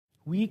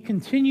We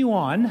continue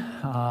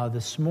on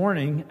this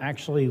morning.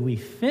 Actually, we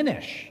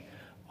finish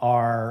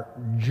our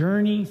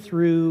journey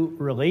through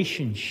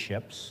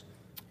relationships.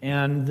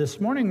 And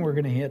this morning, we're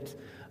going to hit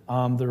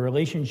the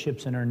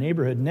relationships in our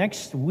neighborhood.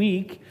 Next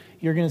week,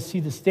 you're going to see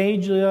the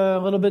stage a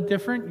little bit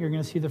different. You're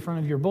going to see the front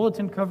of your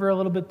bulletin cover a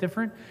little bit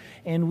different.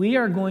 And we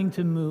are going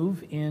to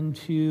move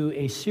into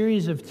a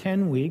series of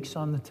 10 weeks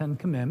on the 10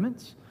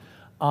 Commandments.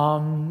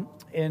 And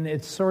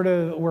it's sort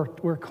of,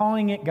 we're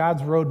calling it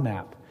God's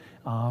Roadmap.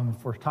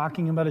 If we're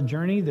talking about a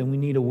journey, then we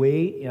need a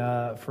way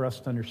for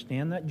us to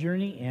understand that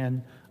journey,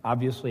 and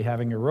obviously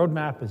having a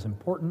roadmap is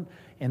important,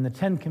 and the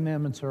 10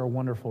 Commandments are a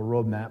wonderful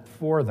roadmap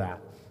for that.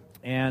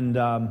 And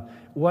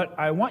what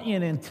I want you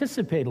to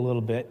anticipate a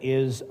little bit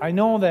is, I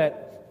know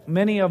that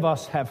many of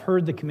us have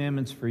heard the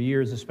commandments for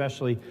years,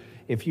 especially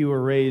if you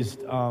were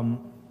raised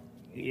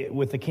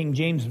with the King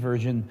James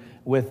Version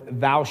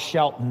with thou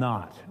shalt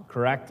not,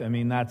 correct? I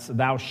mean, that's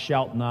thou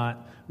shalt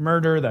not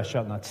murder, thou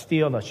shalt not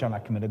steal, thou shalt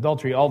not commit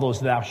adultery, all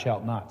those thou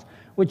shalt nots,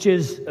 which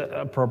is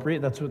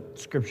appropriate. That's what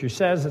Scripture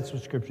says. That's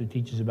what Scripture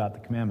teaches about the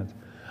commandments.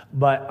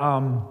 But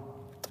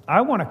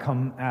I want to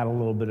come at a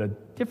little bit of a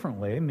different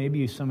way.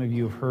 Maybe some of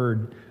you have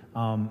heard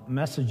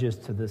messages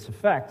to this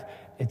effect.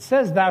 It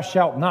says thou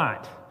shalt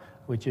not,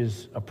 which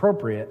is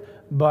appropriate,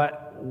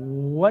 but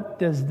what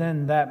does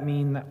then that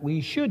mean that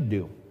we should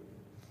do?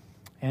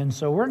 And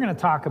so we're going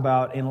to talk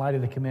about, in light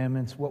of the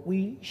commandments, what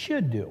we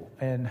should do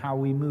and how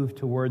we move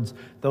towards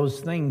those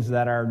things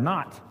that are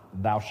not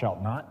thou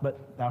shalt not,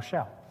 but thou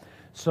shalt.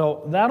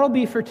 So that'll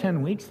be for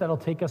 10 weeks. That'll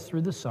take us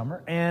through the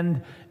summer.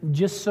 And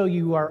just so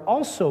you are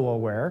also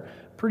aware,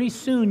 pretty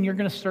soon you're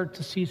going to start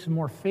to see some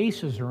more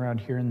faces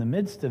around here in the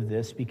midst of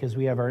this, because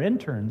we have our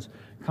interns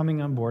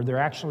coming on board. They're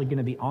actually going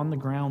to be on the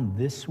ground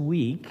this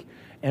week.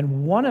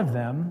 And one of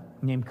them,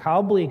 named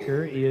Kyle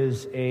Bleeker,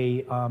 is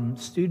a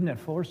student at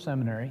Fuller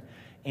Seminary.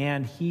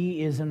 And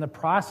he is in the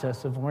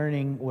process of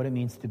learning what it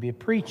means to be a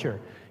preacher.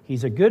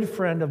 He's a good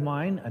friend of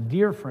mine, a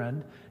dear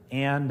friend,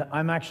 and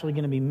I'm actually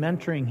going to be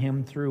mentoring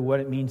him through what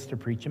it means to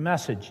preach a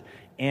message.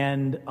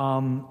 And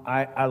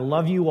I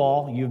love you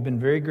all. You've been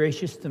very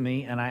gracious to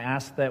me, and I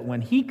ask that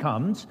when he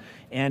comes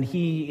and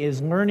he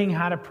is learning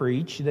how to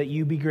preach, that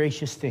you be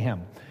gracious to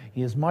him.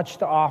 He has much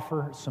to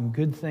offer, some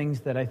good things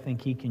that I think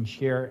he can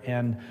share,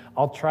 and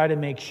I'll try to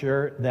make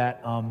sure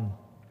that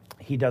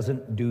he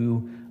doesn't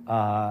do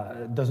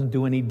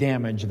any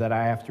damage that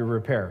I have to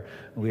repair.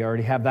 We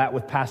already have that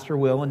with Pastor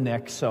Will and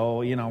Nick, so,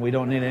 we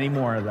don't need any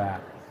more of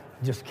that.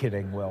 Just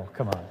kidding, Will.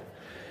 Come on.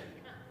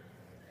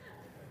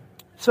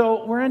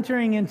 So we're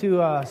entering into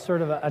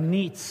sort of a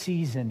neat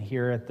season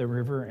here at the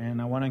river,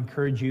 and I want to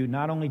encourage you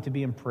not only to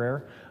be in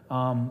prayer,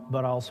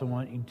 but I also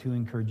want you to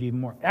encourage you even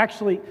more.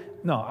 Actually,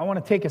 no, I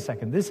want to take a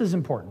second. This is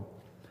important.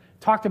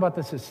 Talked about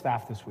this as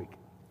staff this week.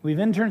 We have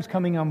interns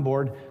coming on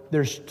board.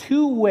 There's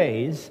two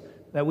ways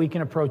that we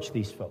can approach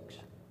these folks.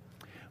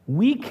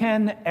 We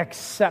can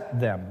accept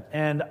them,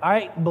 and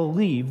I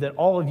believe that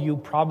all of you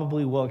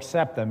probably will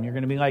accept them. You're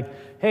going to be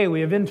like, hey,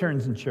 we have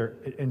interns in church.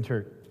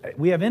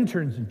 We have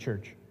interns in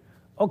church.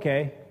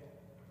 Okay,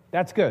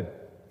 that's good.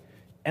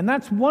 And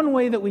that's one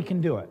way that we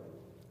can do it.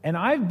 And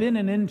I've been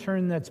an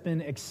intern that's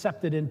been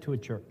accepted into a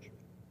church.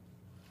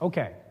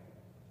 Okay.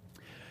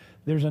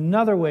 There's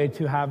another way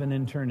to have an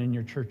intern in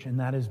your church, and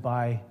that is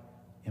by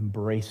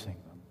embracing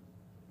them.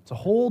 It's a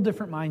whole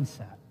different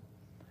mindset.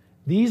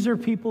 These are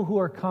people who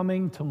are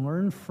coming to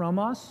learn from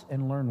us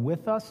and learn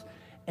with us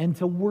and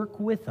to work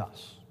with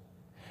us.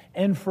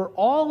 And for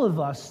all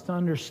of us to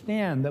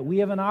understand that we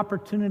have an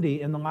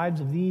opportunity in the lives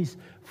of these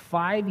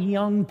 5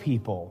 young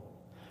people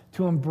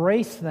to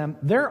embrace them.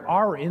 They're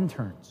our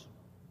interns.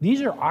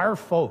 These are our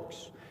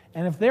folks.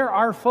 And if they're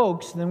our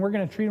folks, then we're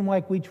going to treat them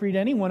like we treat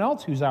anyone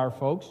else who's our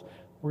folks.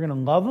 We're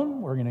going to love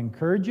them. We're going to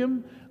encourage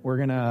them. We're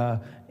going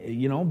to,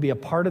 be a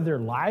part of their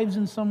lives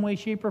in some way,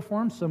 shape, or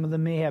form. Some of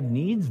them may have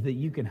needs that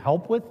you can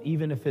help with,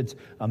 even if it's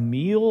a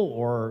meal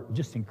or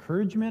just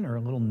encouragement or a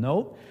little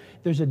note.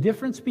 There's a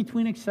difference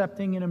between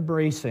accepting and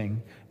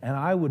embracing, and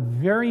I would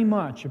very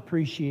much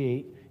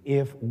appreciate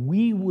if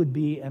we would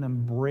be an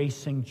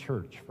embracing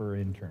church for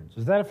interns.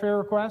 Is that a fair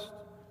request?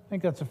 I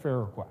think that's a fair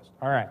request.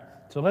 All right,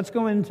 so let's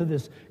go into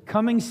this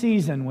coming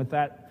season with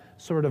that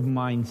sort of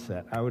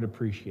mindset. I would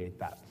appreciate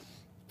that.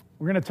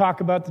 We're going to talk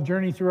about the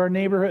journey through our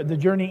neighborhood, the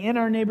journey in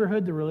our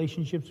neighborhood, the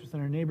relationships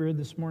within our neighborhood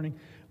this morning.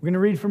 We're going to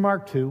read from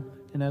Mark 2,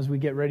 and as we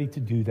get ready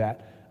to do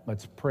that,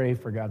 let's pray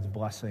for God's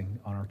blessing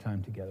on our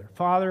time together.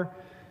 Father,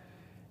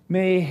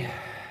 may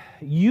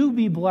you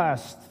be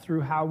blessed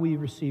through how we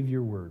receive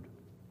your word.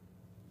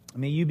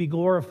 May you be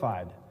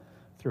glorified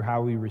through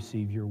how we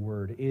receive your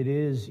word. It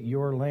is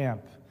your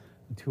lamp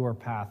to our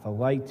path, a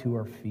light to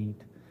our feet.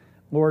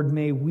 Lord,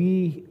 may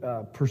we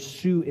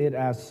pursue it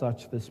as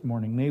such this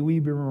morning. May we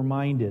be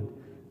reminded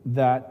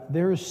that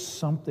there is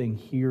something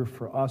here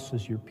for us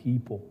as your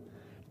people.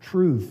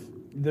 Truth.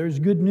 There's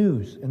good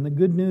news. And the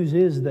good news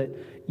is that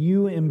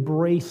you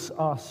embrace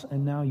us,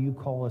 and now you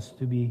call us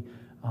to be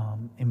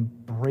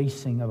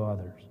embracing of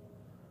others.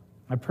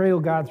 I pray, O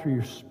God, through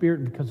your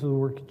Spirit, because of the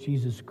work of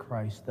Jesus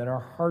Christ, that our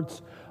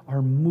hearts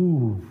are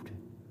moved,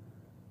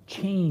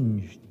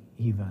 changed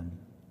even,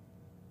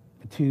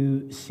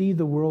 to see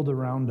the world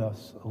around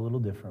us a little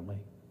differently,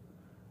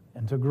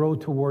 and to grow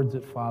towards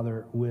it,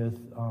 Father, with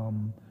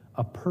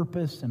a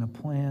purpose and a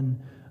plan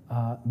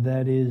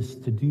that is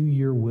to do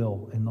your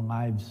will in the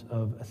lives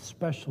of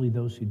especially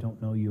those who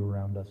don't know you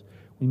around us.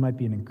 We might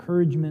be an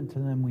encouragement to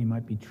them. We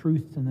might be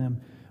truth to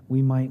them.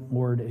 We might,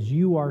 Lord, as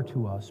you are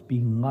to us, be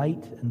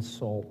light and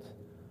salt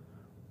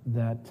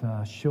that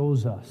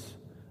shows us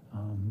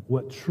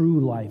what true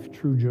life,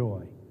 true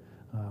joy,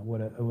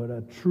 what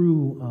a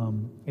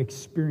true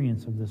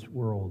experience of this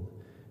world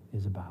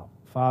is about.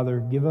 Father,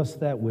 give us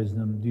that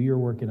wisdom. Do your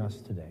work in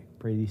us today.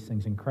 Pray these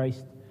things in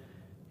Christ.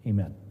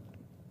 Amen.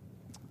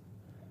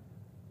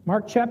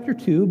 Mark chapter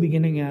 2,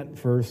 beginning at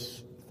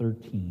verse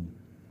 13.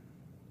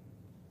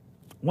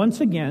 Once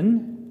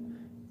again,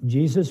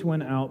 Jesus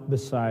went out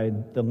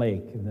beside the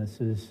lake, and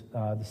this is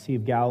the Sea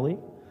of Galilee.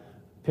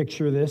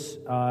 Picture this,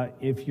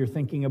 if you're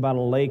thinking about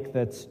a lake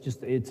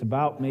it's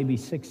about maybe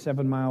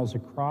 6-7 miles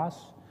across.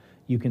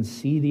 You can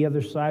see the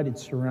other side.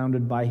 It's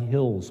surrounded by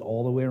hills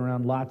all the way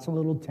around. Lots of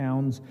little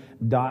towns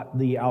dot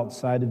the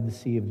outside of the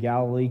Sea of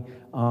Galilee.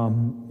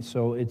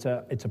 So it's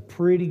a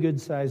pretty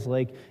good-sized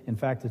lake. In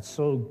fact, it's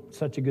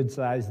such a good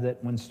size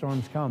that when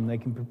storms come, they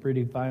can be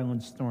pretty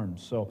violent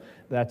storms. So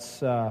that's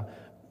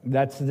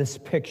this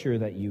picture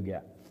that you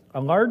get.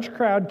 A large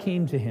crowd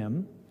came to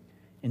him,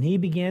 and he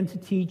began to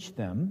teach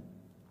them.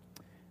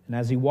 And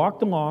as he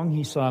walked along,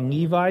 he saw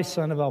Levi,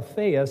 son of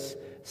Alphaeus,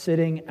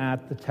 sitting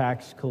at the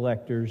tax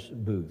collector's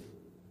booth.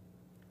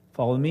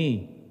 "Follow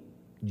me,"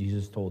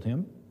 Jesus told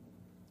him.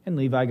 And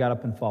Levi got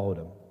up and followed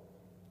him.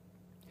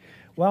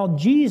 While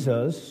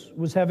Jesus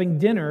was having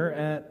dinner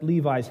at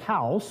Levi's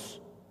house,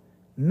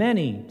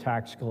 many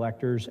tax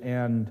collectors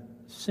and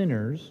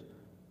sinners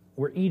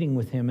were eating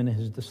with him and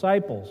his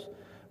disciples,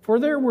 for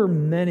there were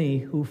many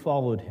who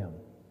followed him.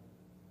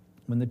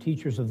 When the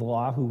teachers of the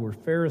law, who were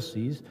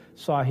Pharisees,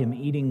 saw him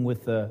eating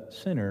with the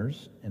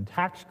sinners and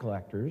tax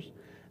collectors,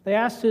 they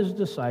asked his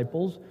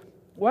disciples,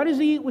 "Why does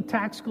he eat with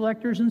tax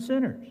collectors and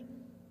sinners?"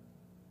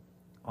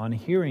 On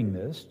hearing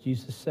this,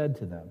 Jesus said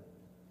to them,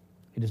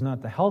 "It is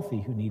not the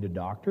healthy who need a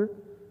doctor,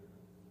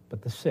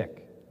 but the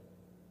sick.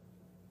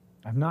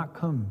 I've not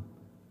come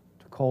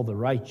to call the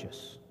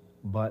righteous,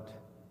 but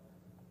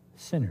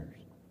sinners."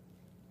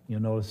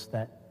 You'll notice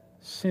that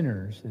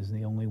sinners is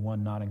the only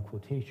one not in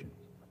quotation.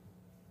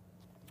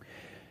 I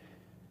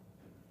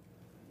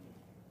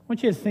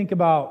want you to think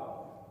about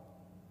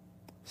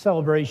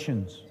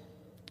celebrations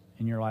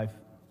in your life.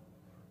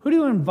 Who do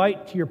you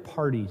invite to your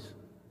parties?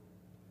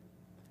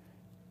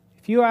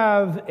 If you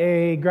have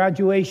a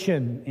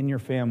graduation in your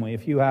family,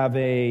 if you have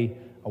a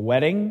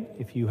wedding,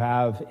 if you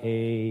have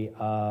a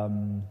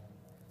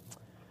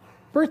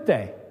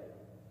birthday,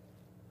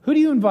 who do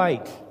you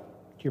invite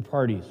to your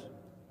parties?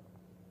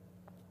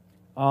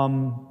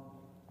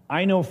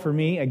 I know for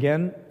me,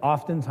 again,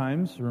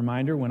 oftentimes, a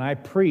reminder, when I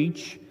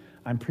preach,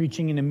 I'm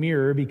preaching in a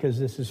mirror because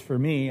this is for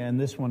me, and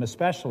this one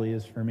especially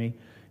is for me,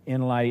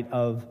 in light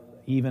of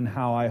even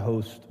how I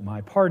host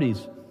my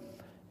parties.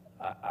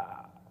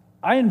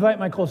 I invite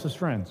my closest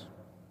friends.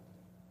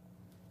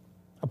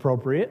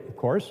 Appropriate, of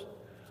course.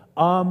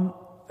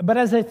 But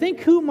as I think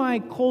who my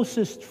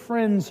closest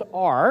friends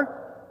are,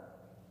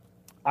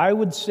 I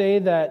would say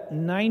that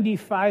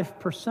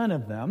 95%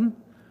 of them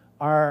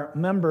are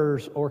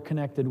members or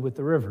connected with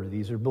the river.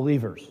 These are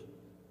believers.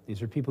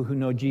 These are people who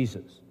know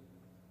Jesus.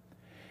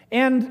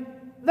 And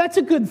that's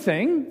a good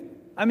thing.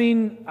 I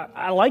mean,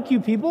 I like you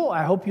people.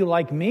 I hope you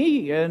like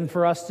me. And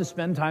for us to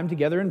spend time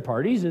together in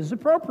parties is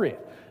appropriate.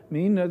 I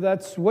mean,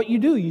 that's what you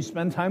do. You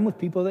spend time with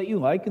people that you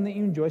like and that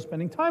you enjoy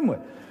spending time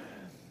with.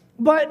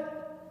 But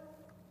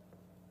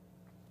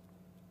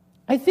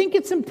I think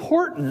it's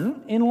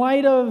important, in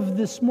light of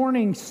this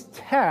morning's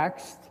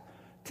text,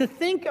 to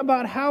think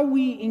about how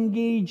we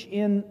engage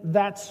in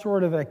that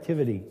sort of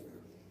activity.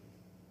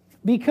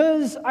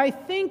 Because I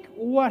think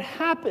what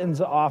happens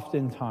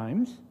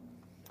oftentimes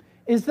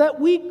is that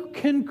we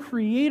can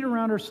create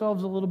around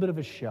ourselves a little bit of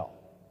a shell.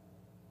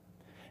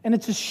 And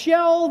it's a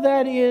shell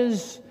that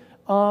is,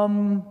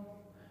 we'll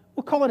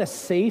call it a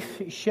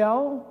safe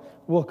shell.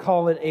 We'll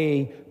call it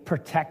a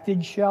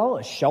protected shell,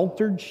 a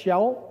sheltered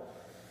shell.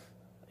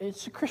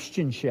 It's a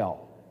Christian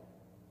shell.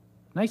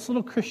 Nice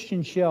little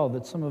Christian shell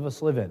that some of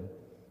us live in.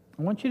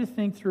 I want you to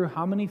think through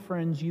how many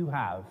friends you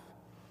have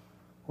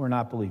who are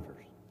not believers.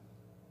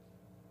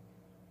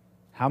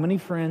 How many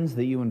friends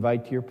that you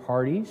invite to your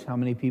parties, how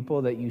many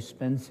people that you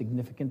spend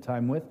significant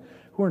time with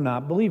who are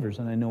not believers.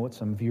 And I know what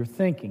some of you are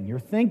thinking. You're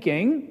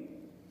thinking,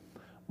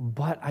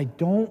 but I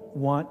don't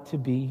want to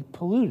be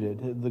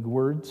polluted. The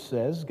word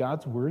says,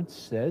 God's word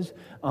says,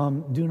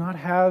 do not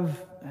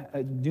have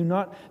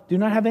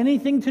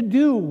anything to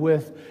do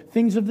with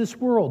things of this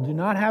world. Do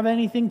not have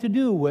anything to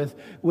do with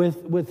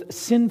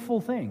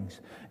sinful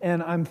things.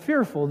 And I'm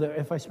fearful that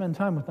if I spend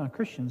time with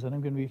non-Christians, that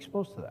I'm going to be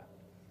exposed to that.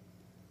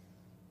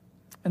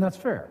 And that's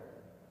fair,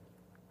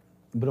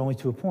 but only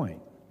to a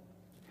point.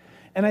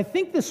 And I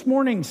think this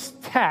morning's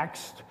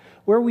text,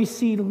 where we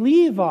see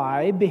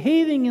Levi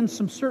behaving in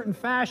some certain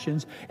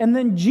fashions, and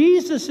then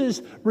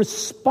Jesus'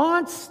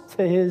 response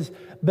to his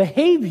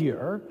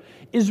behavior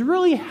is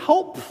really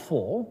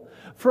helpful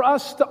for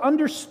us to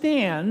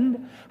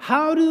understand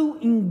how to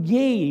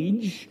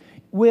engage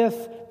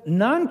with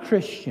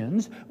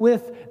non-Christians,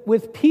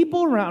 with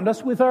people around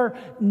us, with our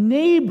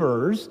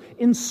neighbors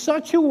in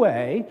such a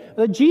way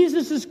that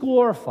Jesus is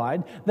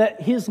glorified,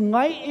 that his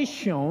light is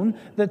shown,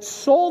 that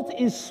salt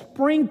is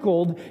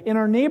sprinkled in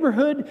our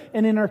neighborhood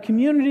and in our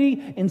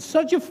community in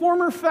such a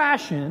form or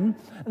fashion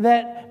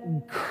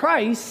that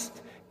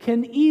Christ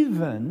can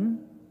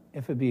even,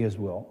 if it be his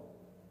will,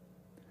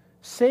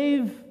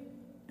 save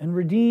and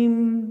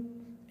redeem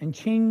and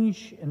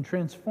change and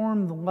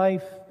transform the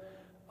life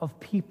of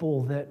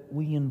people that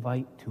we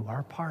invite to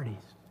our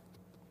parties.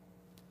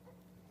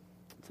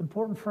 It's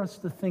important for us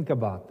to think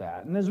about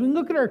that. And as we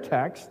look at our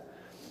text,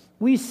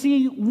 we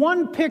see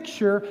one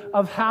picture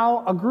of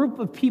how a group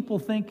of people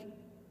think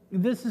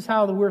this is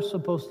how we're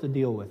supposed to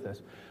deal with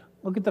this.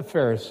 Look at the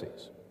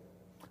Pharisees.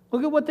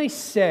 Look at what they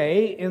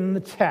say in the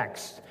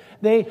text.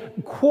 They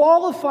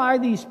qualify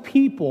these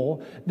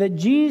people that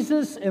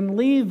Jesus and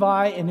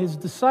Levi and his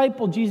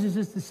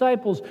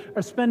disciples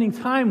are spending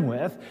time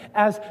with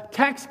as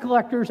tax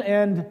collectors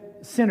and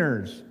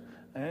sinners.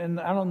 And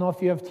I don't know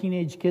if you have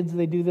teenage kids,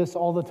 they do this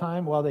all the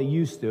time. Well, they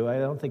used to. I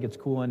don't think it's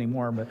cool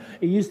anymore, but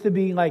it used to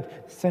be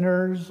like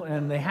sinners,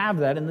 and they have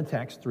that in the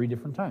text 3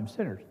 different times,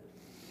 sinners.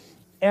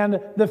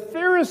 And the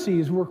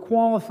Pharisees were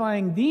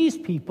qualifying these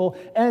people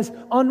as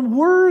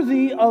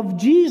unworthy of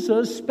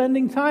Jesus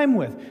spending time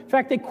with. In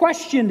fact, they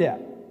questioned it.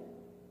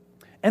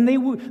 And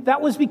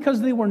that was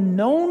because they were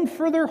known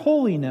for their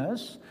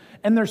holiness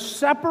and their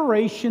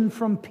separation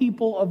from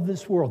people of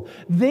this world.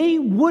 They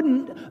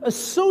wouldn't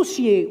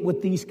associate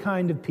with these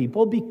kind of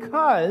people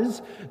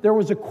because there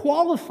was a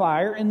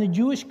qualifier in the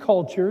Jewish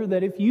culture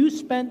that if you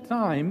spent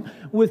time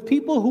with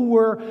people who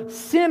were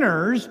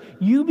sinners,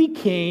 you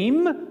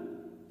became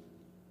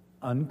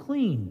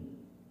unclean.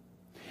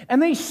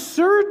 And they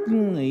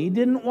certainly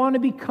didn't want to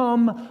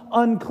become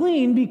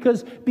unclean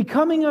because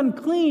becoming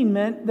unclean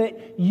meant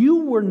that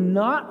you were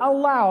not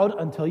allowed,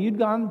 until you'd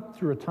gone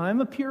through a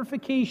time of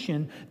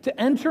purification, to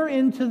enter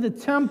into the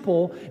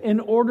temple in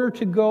order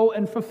to go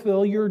and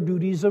fulfill your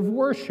duties of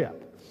worship.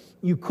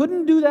 You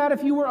couldn't do that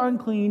if you were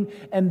unclean,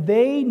 and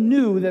they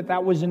knew that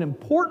that was an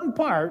important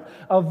part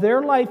of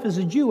their life as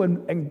a Jew,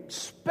 and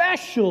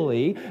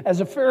especially as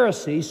a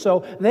Pharisee,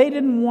 so they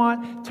didn't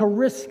want to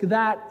risk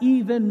that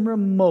even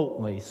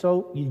remotely.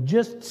 So you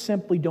just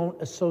simply don't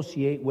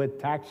associate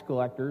with tax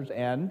collectors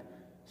and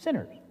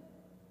sinners.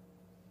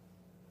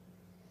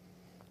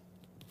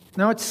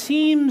 Now it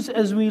seems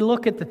as we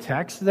look at the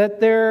text that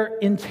their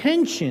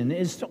intention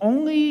is to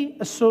only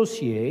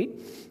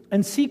associate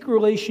and seek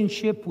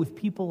relationship with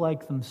people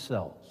like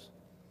themselves,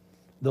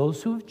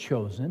 those who have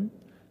chosen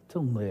to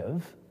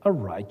live a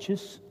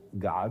righteous,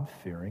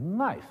 God-fearing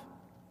life.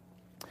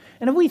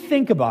 And if we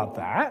think about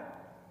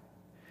that,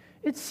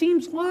 it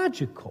seems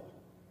logical.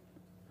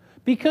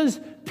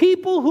 Because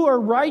people who are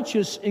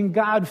righteous and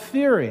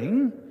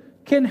God-fearing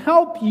can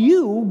help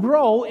you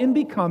grow in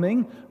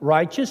becoming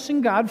righteous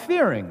and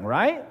God-fearing,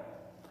 right?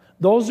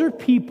 Those are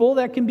people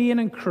that can be an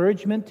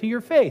encouragement to your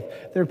faith.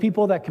 There are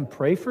people that can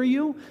pray for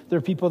you. There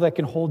are people that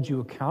can hold you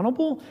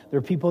accountable. There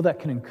are people that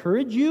can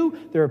encourage you.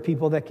 There are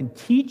people that can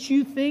teach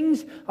you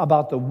things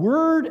about the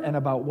Word and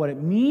about what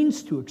it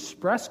means to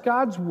express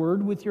God's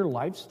Word with your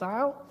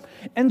lifestyle.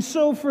 And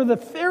so for the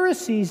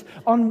Pharisees,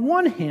 on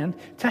one hand,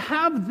 to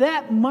have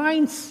that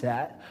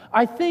mindset,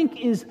 I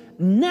think is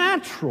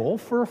natural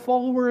for a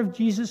follower of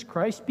Jesus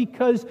Christ,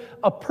 because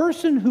a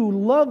person who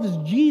loves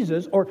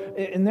Jesus, or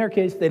in their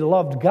case, they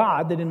loved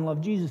God, they didn't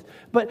love Jesus,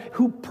 but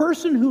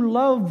person who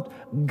loved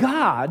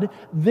God,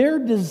 their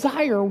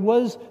desire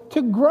was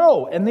to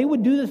grow, and they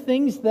would do the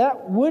things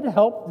that would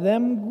help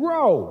them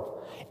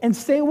grow, and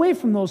stay away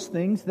from those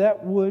things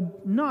that would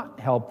not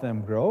help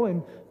them grow,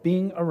 and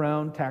being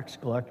around tax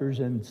collectors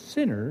and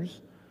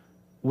sinners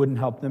wouldn't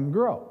help them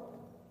grow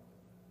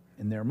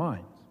in their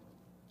minds.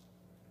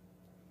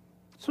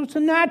 So it's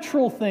a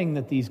natural thing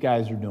that these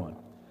guys are doing.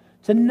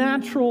 It's a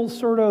natural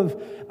sort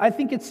of, I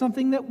think it's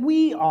something that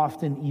we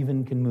often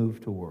even can move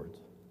towards.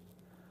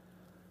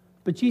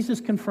 But Jesus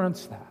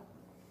confronts that.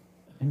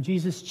 And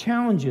Jesus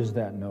challenges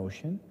that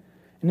notion.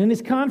 And in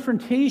his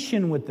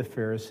confrontation with the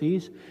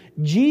Pharisees,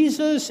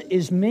 Jesus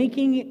is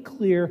making it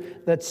clear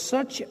that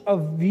such a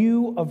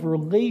view of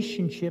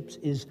relationships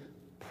is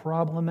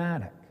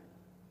problematic.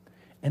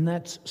 And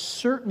that's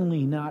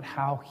certainly not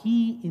how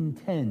he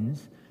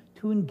intends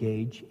to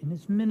engage in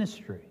his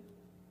ministry.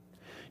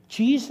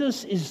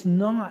 Jesus is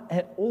not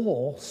at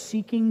all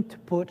seeking to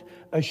put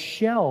a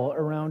shell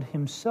around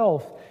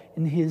himself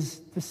and his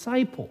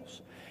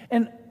disciples.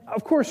 And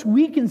of course,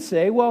 we can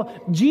say, well,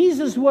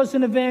 Jesus was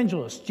an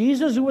evangelist.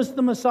 Jesus was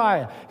the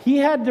Messiah. He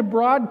had to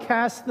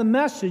broadcast the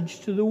message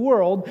to the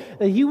world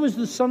that he was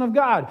the Son of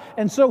God.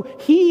 And so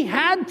he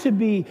had to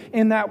be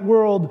in that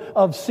world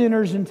of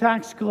sinners and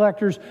tax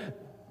collectors.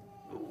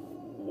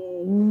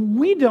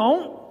 We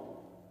don't.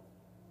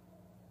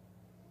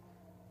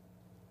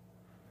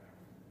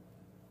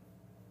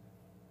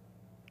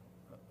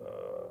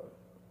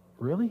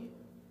 Really?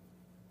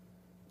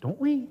 Don't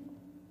we?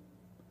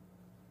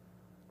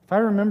 If I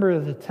remember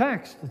the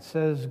text, it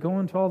says, go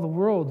into all the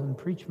world and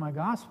preach my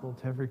gospel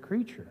to every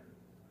creature.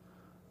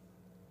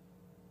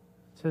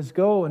 It says,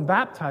 go and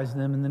baptize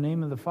them in the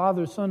name of the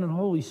Father, Son, and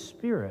Holy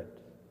Spirit.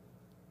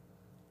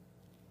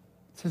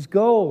 It says,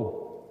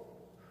 go,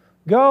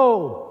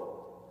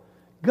 go,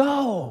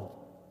 go.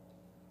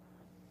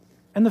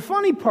 And the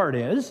funny part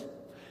is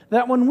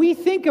that when we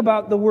think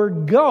about the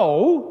word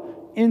go,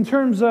 in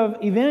terms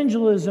of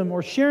evangelism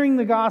or sharing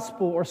the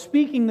gospel or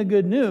speaking the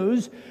good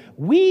news,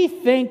 we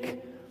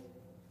think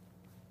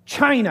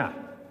China.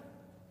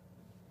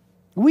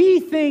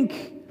 We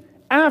think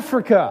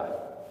Africa.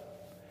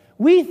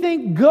 We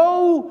think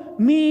go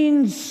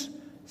means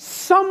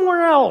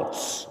somewhere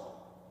else.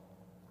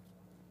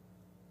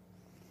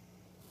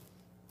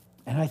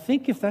 And I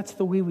think if that's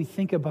the way we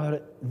think about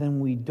it, then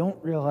we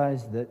don't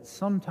realize that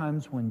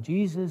sometimes when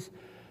Jesus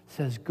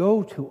says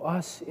go to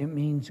us, it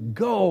means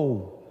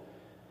go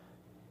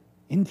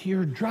into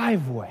your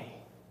driveway.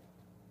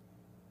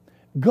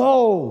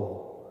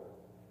 Go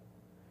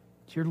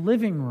to your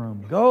living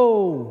room.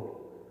 Go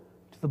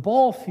to the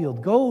ball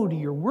field. Go to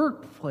your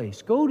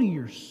workplace. Go to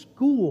your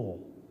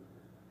school.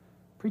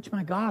 Preach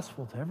my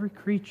gospel to every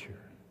creature,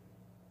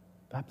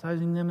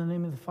 baptizing them in the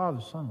name of the Father,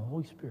 Son, and the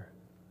Holy Spirit.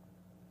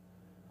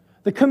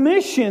 The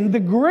commission, the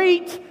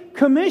Great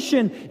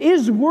Commission,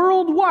 is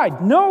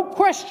worldwide. No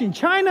question.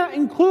 China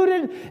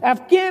included,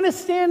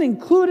 Afghanistan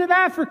included,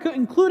 Africa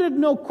included,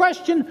 no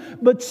question.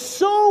 But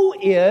so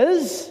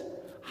is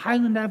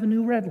Highland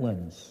Avenue,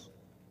 Redlands.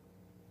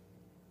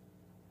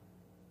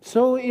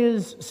 So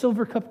is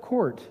Silver Cup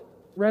Court,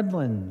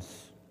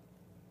 Redlands.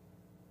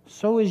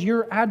 So is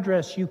your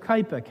address,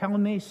 Yucaipa,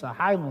 Calimesa,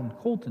 Highland,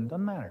 Colton,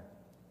 doesn't matter.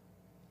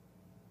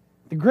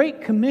 The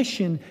Great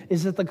Commission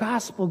is that the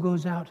gospel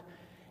goes out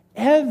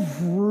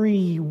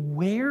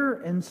everywhere,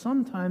 and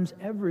sometimes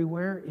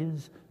everywhere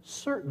is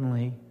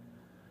certainly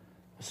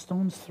a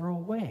stone's throw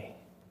away.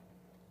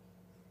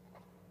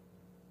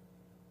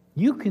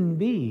 You can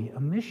be a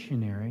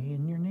missionary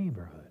in your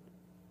neighborhood.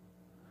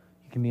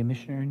 You can be a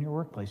missionary in your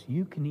workplace.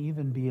 You can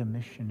even be a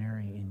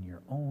missionary in your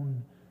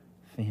own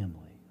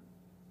family.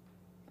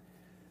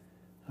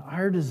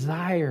 Our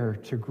desire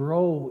to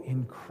grow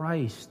in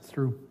Christ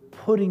through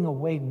putting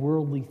away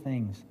worldly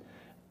things,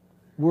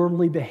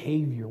 worldly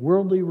behavior,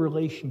 worldly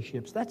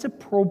relationships, that's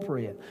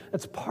appropriate.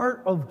 That's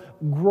part of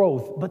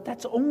growth, but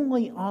that's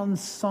only on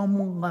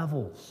some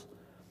levels.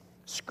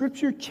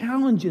 Scripture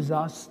challenges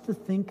us to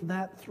think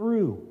that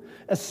through,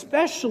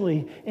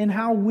 especially in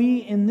how we,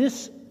 in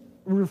this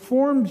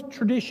Reformed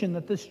tradition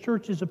that this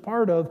church is a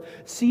part of,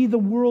 see the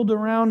world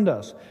around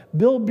us.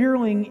 Bill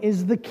Bierling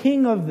is the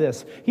king of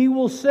this. He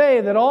will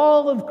say that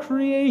all of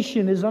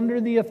creation is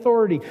under the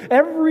authority.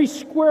 Every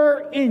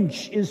square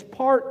inch is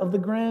part of the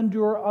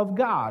grandeur of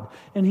God.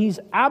 And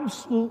he's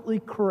absolutely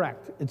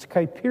correct. It's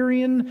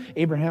Kuyperian,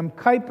 Abraham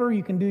Kuyper.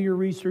 You can do your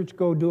research.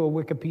 Go do a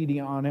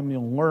Wikipedia on him.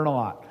 You'll learn a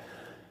lot.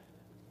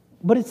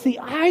 But it's the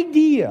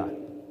idea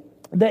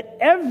that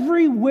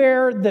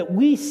everywhere that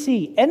we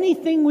see,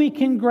 anything we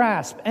can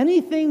grasp,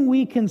 anything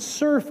we can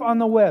surf on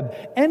the web,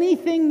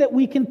 anything that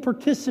we can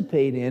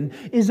participate in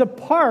is a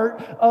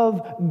part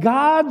of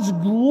God's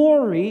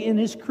glory in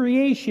His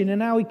creation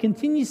and how He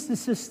continues to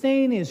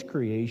sustain His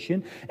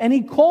creation. And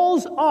He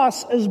calls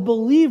us as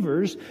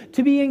believers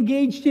to be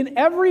engaged in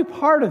every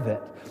part of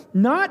it,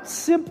 not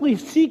simply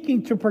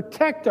seeking to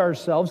protect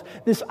ourselves,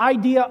 this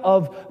idea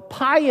of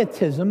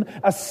pietism,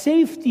 a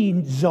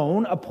safety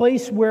zone, a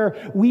place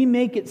where we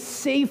make it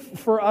safe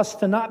for us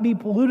to not be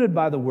polluted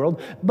by the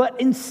world,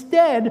 but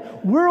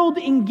instead world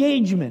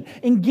engagement.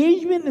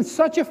 Engagement in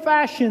such a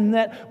fashion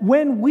that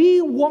when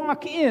we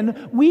walk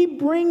in, we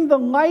bring the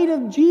light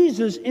of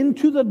Jesus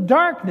into the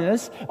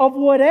darkness of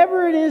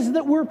whatever it is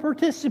that we're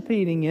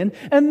participating in.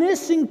 And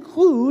this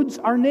includes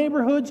our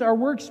neighborhoods, our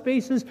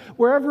workspaces,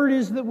 wherever it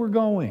is that we're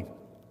going.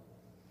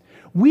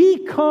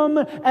 We come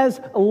as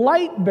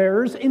light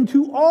bearers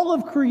into all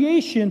of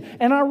creation,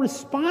 and our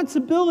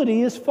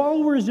responsibility as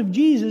followers of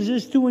Jesus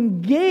is to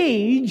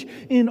engage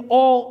in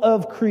all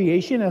of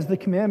creation, as the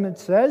commandment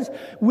says,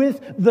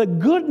 with the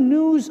good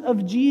news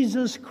of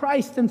Jesus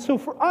Christ. And so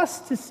for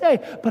us to say,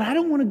 but I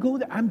don't want to go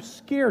there, I'm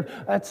scared,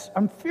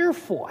 I'm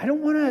fearful, I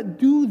don't want to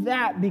do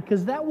that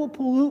because that will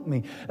pollute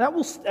me.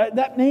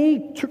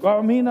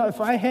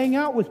 If I hang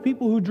out with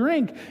people who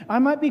drink, I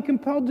might be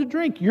compelled to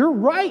drink. You're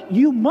right,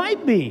 you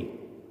might be.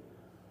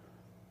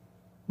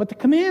 But the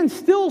command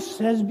still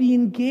says be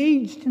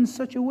engaged in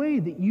such a way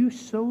that you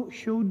so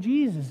show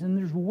Jesus. And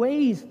there's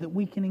ways that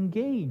we can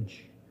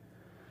engage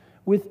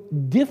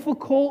with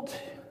difficult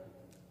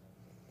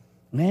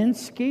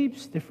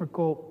landscapes,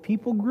 difficult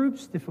people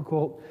groups,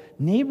 difficult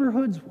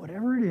neighborhoods,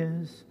 whatever it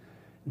is,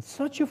 in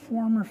such a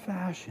form or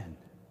fashion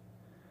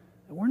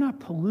that we're not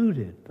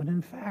polluted, but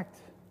in fact,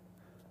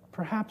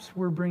 perhaps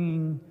we're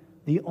bringing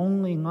the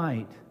only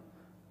light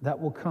that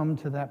will come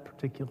to that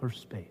particular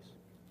space.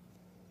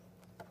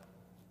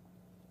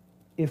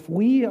 If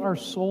we are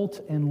salt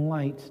and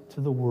light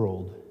to the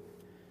world,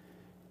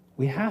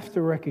 we have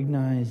to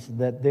recognize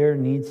that there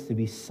needs to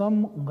be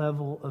some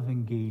level of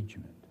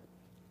engagement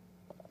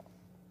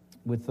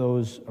with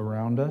those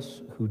around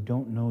us who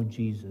don't know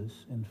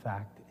Jesus. In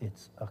fact,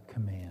 it's a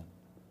command.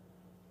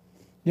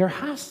 There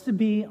has to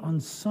be, on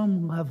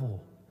some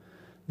level,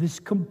 this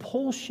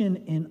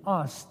compulsion in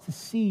us to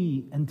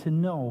see and to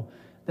know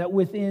that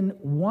within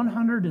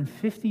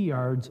 150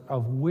 yards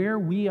of where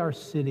we are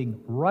sitting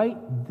right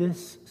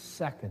this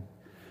second,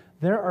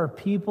 there are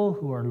people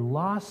who are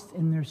lost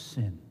in their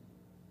sin.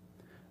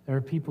 There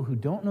are people who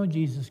don't know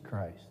Jesus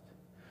Christ.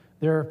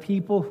 There are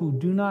people who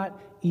do not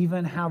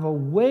even have a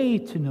way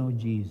to know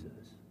Jesus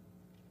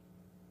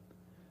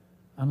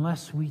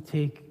unless we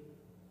take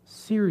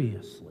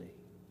seriously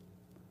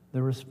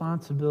the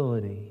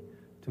responsibility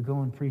to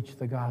go and preach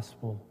the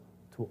gospel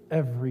to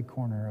every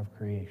corner of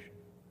creation.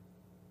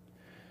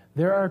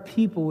 There are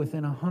people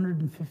within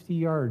 150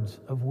 yards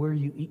of where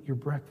you eat your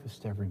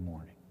breakfast every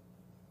morning.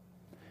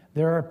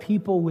 There are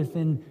people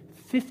within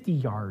 50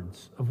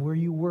 yards of where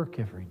you work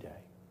every day.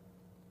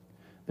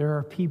 There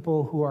are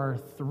people who are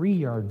 3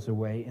 yards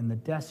away in the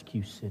desk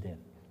you sit in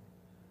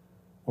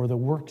or the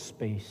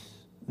workspace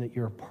that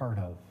you're a part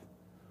of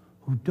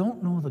who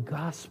don't know the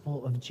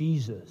gospel of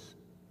Jesus.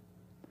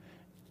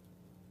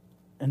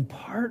 And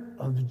part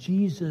of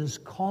Jesus'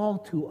 call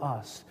to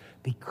us,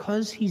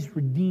 because he's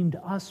redeemed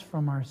us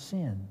from our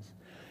sins,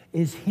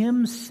 is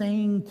him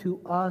saying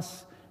to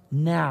us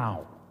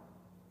now,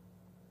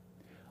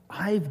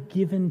 I've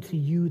given to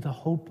you the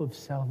hope of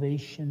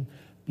salvation.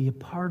 Be a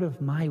part of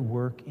my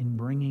work in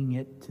bringing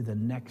it to the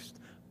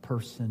next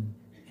person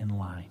in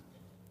line.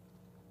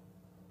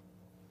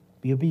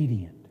 Be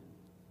obedient.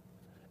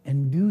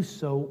 And do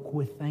so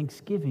with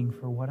thanksgiving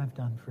for what I've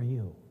done for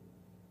you.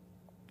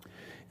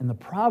 And the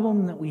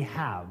problem that we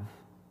have,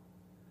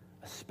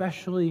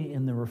 especially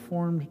in the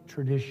Reformed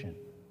tradition,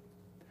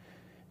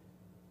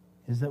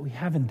 is that we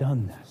haven't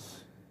done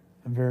this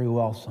very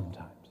well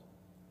sometimes.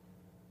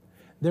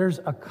 There's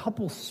a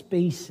couple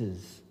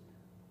spaces,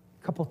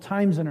 a couple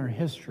times in our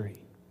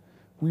history,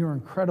 we were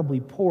incredibly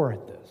poor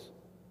at this.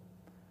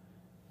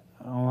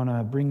 I want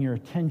to bring your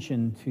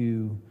attention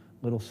to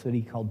a little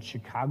city called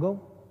Chicago,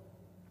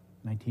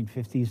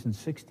 1950s and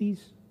 60s.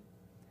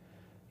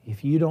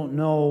 If you don't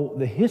know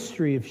the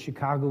history of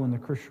Chicago and the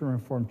Christian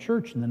Reformed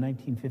Church in the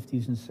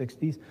 1950s and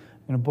 60s,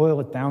 I'm going to boil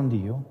it down to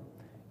you.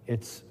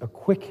 It's a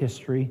quick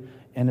history,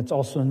 and it's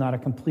also not a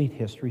complete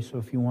history, so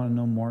if you want to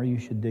know more, you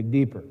should dig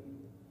deeper.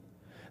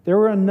 There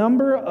were a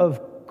number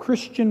of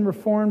Christian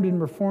Reformed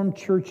and Reformed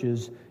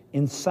churches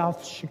in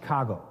South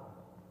Chicago.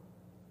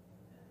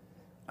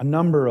 A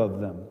number of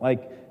them,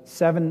 like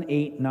 7,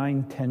 8,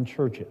 9, 10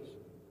 churches.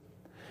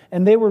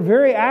 And they were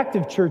very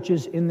active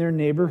churches in their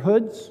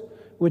neighborhoods,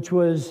 which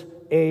were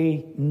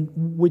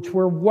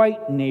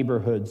white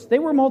neighborhoods. They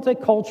were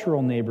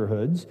multicultural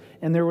neighborhoods,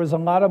 and there was a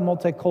lot of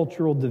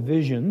multicultural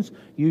divisions.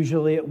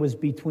 Usually it was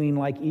between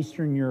like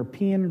Eastern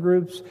European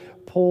groups,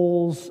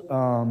 Poles,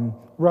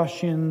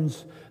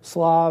 Russians,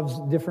 Slavs,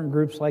 different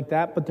groups like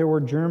that. But there were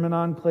German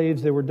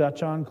enclaves, there were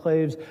Dutch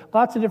enclaves,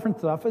 lots of different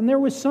stuff. And there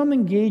was some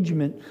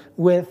engagement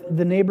with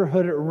the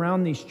neighborhood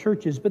around these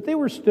churches, but they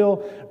were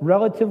still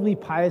relatively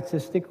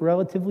pietistic,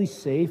 relatively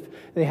safe.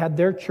 They had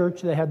their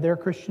church, they had their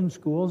Christian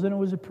schools, and it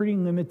was a pretty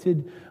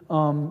limited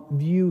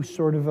view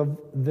sort of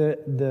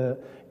the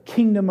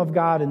kingdom of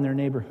God in their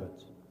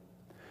neighborhoods.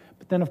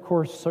 But then, of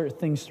course,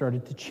 things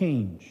started to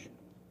change.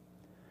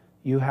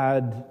 You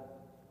had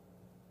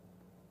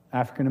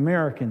African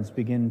Americans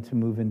begin to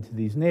move into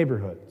these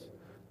neighborhoods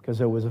because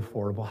there was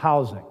affordable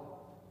housing.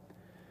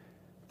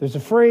 There's a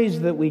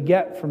phrase that we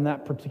get from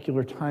that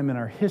particular time in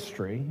our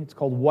history. It's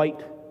called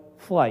white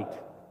flight.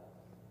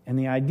 And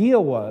the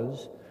idea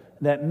was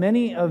that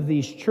many of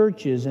these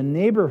churches and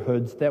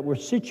neighborhoods that were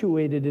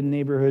situated in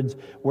neighborhoods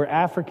where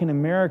African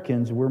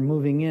Americans were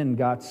moving in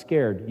got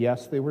scared.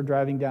 Yes, they were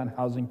driving down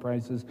housing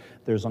prices.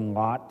 There's a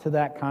lot to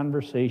that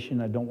conversation.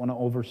 I don't want to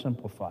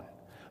oversimplify it.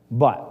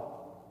 But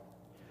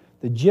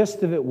the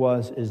gist of it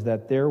is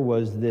that there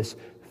was this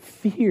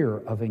fear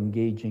of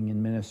engaging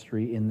in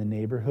ministry in the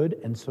neighborhood.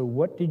 And so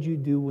what did you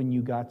do when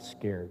you got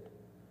scared?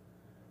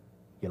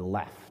 You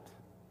left.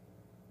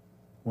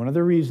 One of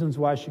the reasons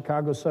why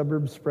Chicago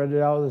suburbs spread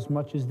it out as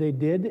much as they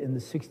did in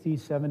the 60s,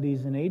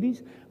 70s, and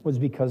 80s was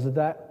because of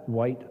that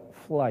white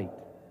flight.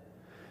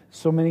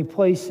 So many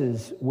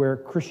places where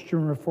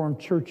Christian Reformed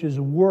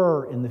churches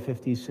were in the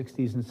 50s,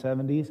 60s, and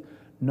 70s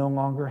no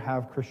longer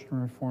have Christian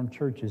Reformed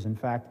churches. In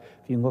fact,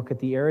 if you look at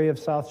the area of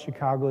South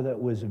Chicago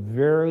that was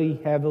very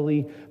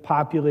heavily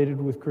populated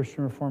with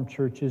Christian Reformed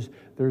churches,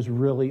 there's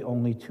really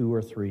only 2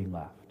 or 3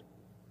 left.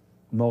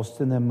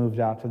 Most of them moved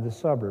out to the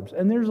suburbs.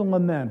 And there's a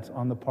lament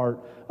on the part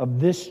of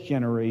this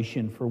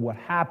generation for what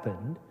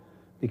happened,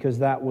 because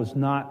that was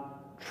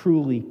not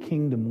truly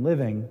kingdom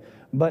living.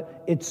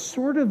 But it's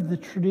sort of the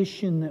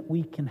tradition that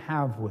we can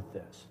have with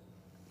this.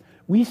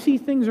 We see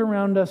things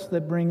around us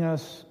that bring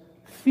us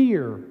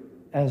fear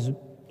as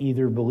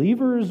either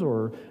believers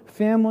or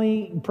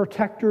family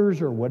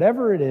protectors or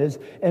whatever it is,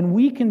 and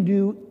we can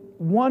do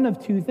one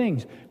of two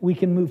things. We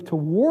can move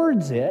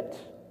towards it,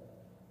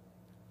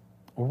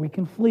 or we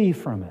can flee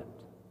from it.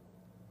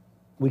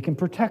 We can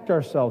protect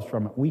ourselves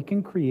from it. We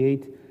can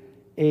create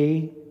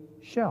a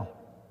shell.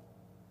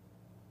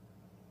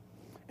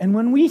 And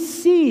when we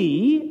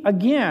see,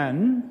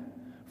 again,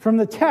 from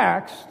the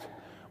text,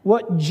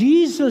 what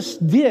Jesus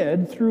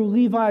did through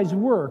Levi's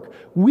work,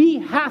 we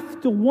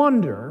have to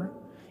wonder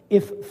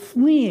if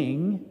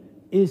fleeing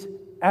is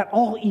at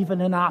all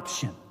even an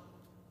option.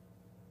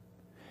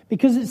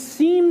 Because it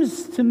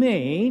seems to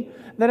me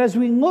that as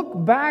we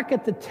look back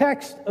at the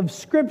text of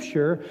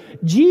Scripture,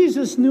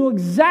 Jesus knew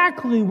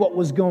exactly what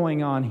was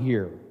going on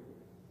here.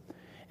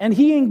 And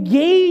he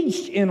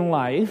engaged in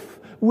life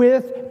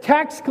with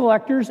tax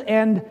collectors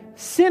and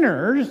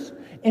sinners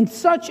in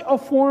such a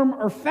form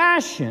or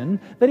fashion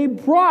that he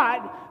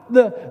brought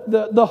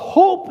the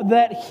hope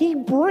that he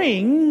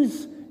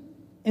brings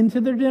into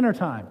their dinner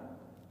time.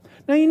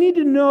 Now you need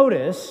to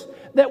notice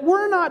that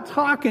we're not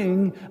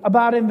talking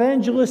about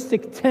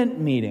evangelistic tent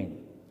meeting.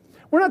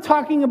 We're not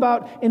talking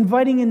about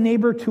inviting a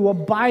neighbor to a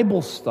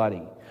Bible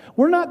study.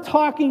 We're not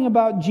talking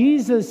about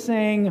Jesus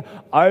saying,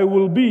 I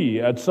will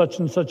be at such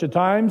and such a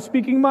time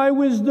speaking my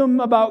wisdom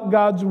about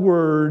God's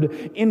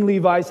word in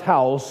Levi's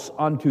house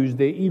on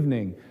Tuesday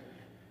evening.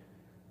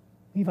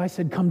 Levi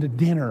said, come to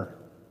dinner.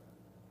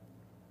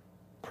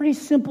 Pretty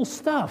simple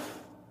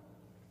stuff.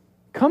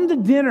 Come to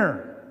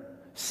dinner.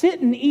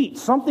 Sit and eat,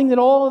 something that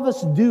all of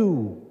us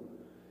do.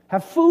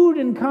 Have food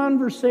and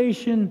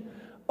conversation.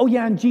 Oh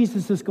yeah, and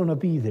Jesus is going to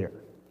be there.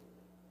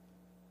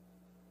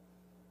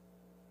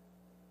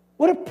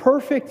 What a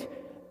perfect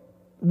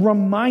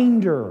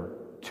reminder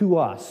to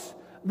us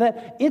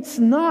that it's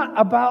not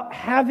about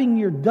having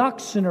your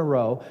ducks in a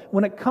row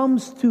when it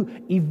comes to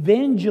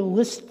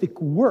evangelistic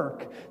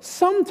work.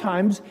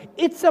 Sometimes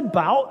it's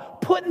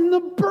about putting the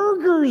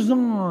burgers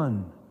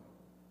on.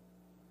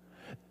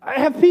 I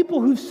have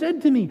people who've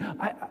said to me,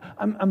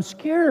 I'm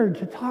scared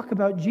to talk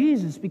about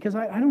Jesus because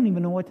I don't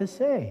even know what to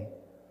say.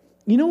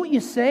 You know what you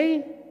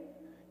say?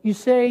 You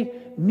say,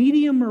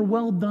 medium or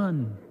well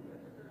done.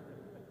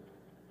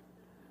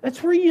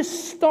 That's where you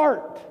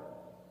start.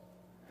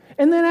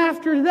 And then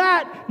after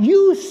that,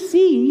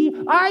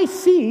 I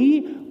see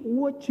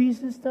what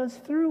Jesus does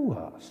through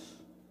us.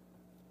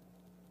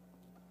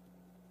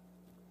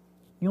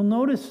 You'll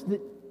notice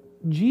that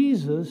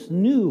Jesus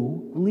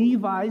knew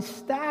Levi's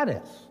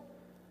status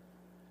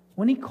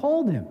when he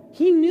called him.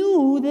 He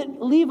knew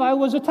that Levi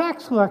was a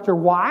tax collector.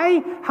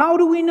 Why? How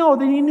do we know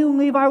that he knew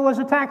Levi was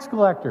a tax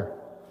collector?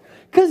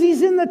 Because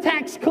he's in the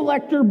tax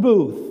collector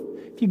booth.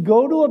 If you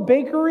go to a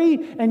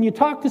bakery and you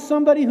talk to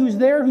somebody who's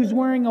there who's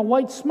wearing a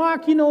white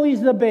smock, you know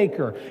he's the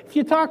baker. If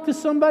you talk to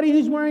somebody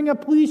who's wearing a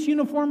police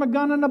uniform, a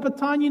gun, and a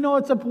baton, you know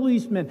it's a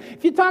policeman.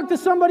 If you talk to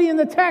somebody in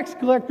the tax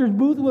collector's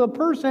booth with a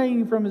purse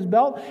hanging from his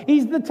belt,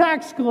 he's the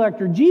tax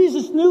collector.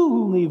 Jesus knew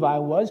who Levi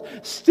was,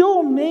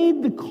 still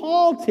made the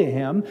call to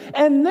him,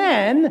 and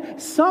then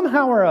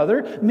somehow or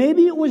other,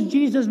 maybe it was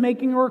Jesus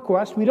making a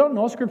request, we don't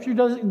know, Scripture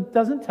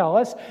doesn't tell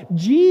us,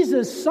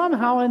 Jesus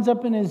somehow ends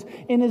up in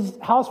his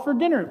house for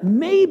dinner.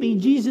 Maybe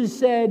Jesus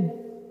said,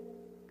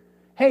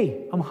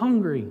 hey, I'm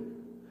hungry.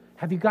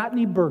 Have you got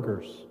any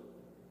burgers?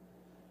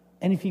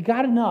 And if you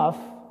got enough,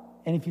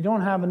 and if you don't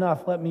have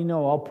enough, let me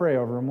know. I'll pray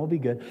over them. We'll be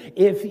good.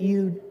 If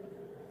you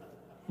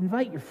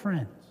invite your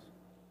friends,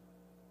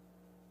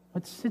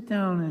 let's sit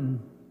down and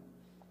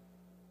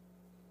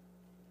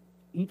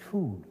eat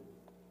food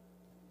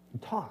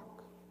and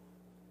talk.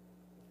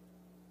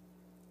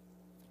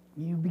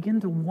 You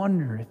begin to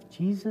wonder if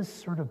Jesus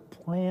sort of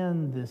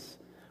planned this.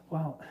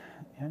 Well,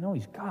 I know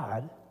he's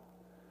God.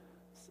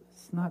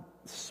 It's not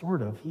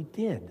sort of. He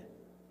did.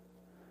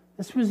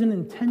 This was an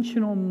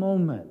intentional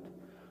moment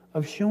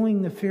of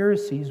showing the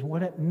Pharisees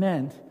what it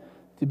meant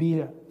to be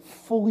a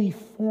fully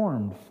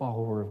formed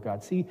follower of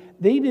God. See,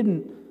 they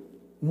didn't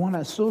want to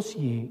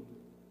associate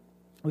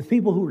with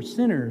people who were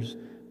sinners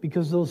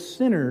because those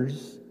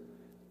sinners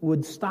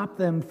would stop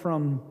them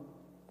from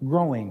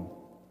growing.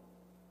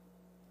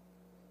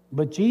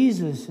 But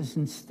Jesus is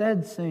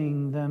instead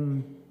saying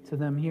to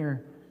them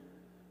here,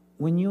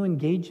 when you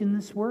engage in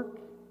this work,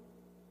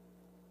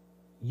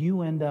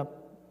 you end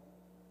up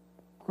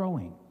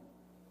growing.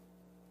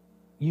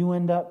 You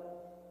end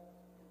up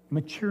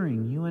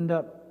maturing. You end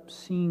up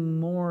seeing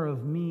more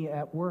of me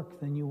at work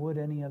than you would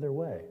any other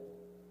way.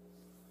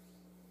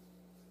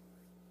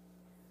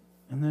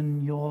 And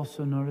then you'll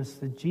also notice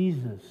that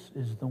Jesus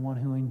is the one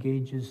who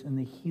engages in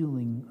the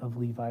healing of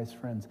Levi's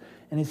friends.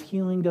 And his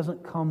healing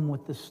doesn't come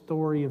with the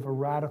story of a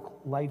radical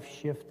life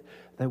shift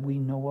that we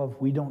know of.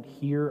 We don't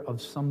hear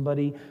of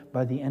somebody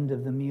by the end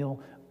of the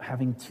meal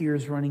having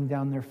tears running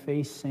down their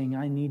face saying,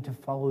 I need to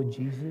follow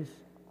Jesus.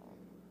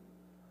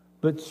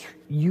 But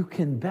you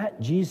can bet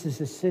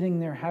Jesus is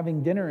sitting there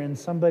having dinner and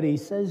somebody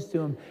says to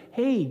him,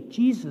 hey,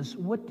 Jesus,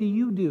 what do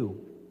you do?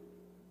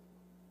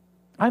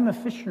 I'm a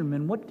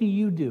fisherman, what do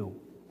you do?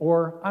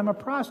 Or I'm a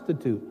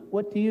prostitute,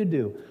 what do you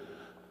do?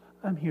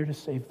 I'm here to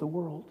save the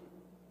world.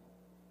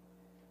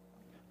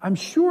 I'm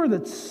sure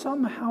that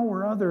somehow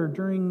or other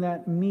during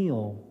that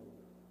meal,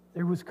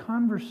 there was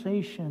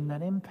conversation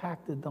that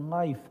impacted the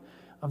life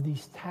of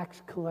these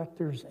tax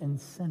collectors and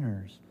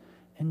sinners.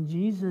 And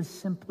Jesus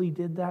simply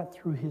did that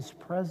through his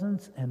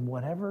presence and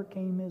whatever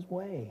came his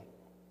way.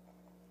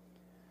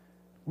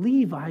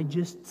 Levi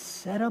just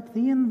set up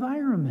the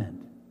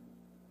environment.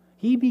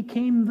 He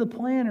became the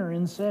planner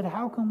and said,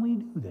 how can we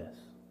do this?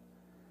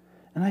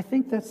 And I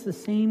think that's the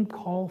same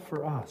call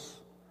for us.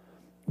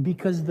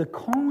 Because the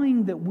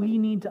calling that we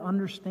need to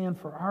understand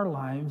for our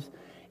lives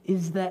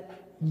is that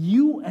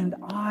you and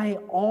I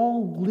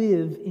all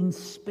live in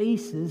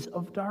spaces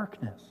of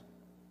darkness.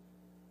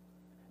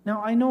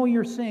 Now, I know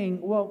you're saying,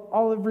 well,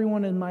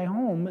 everyone in my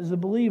home is a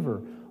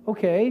believer.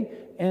 Okay,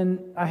 and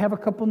I have a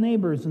couple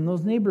neighbors, and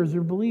those neighbors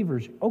are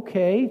believers.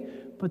 Okay,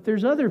 but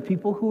there's other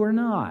people who are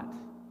not.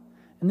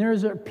 And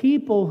there's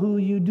people who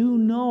you do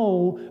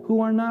know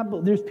who are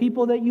not. There's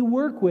people that you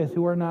work with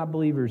who are not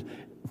believers.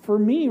 For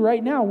me,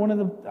 right now,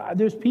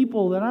 there's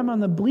people that I'm on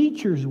the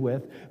bleachers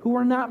with who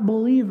are not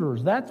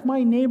believers. That's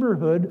my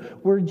neighborhood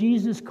where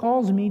Jesus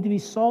calls me to be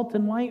salt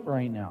and light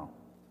right now.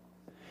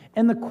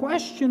 And the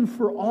question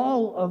for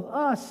all of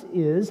us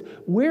is,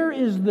 where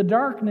is the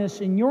darkness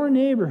in your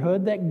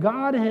neighborhood that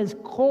God has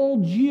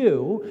called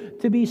you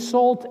to be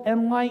salt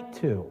and light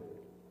to?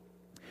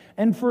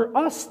 And for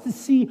us to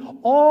see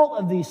all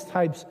of these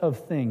types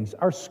of things,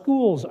 our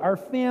schools, our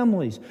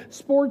families,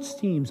 sports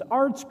teams,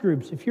 arts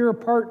groups, if you're a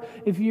part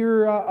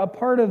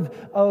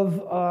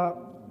of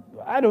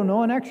I don't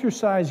know, an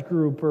exercise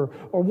group or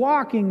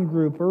walking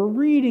group or a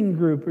reading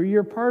group, or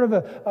you're part of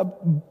a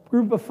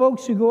group of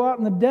folks who go out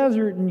in the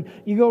desert and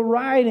you go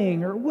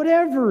riding or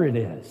whatever it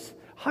is,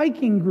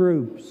 hiking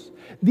groups.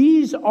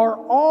 These are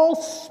all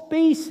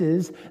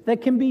spaces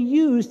that can be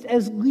used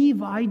as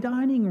Levi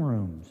dining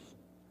rooms,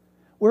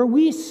 where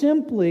we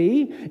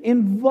simply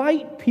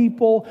invite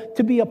people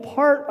to be a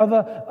part of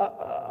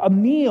a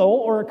meal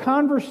or a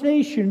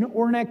conversation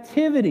or an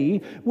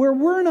activity where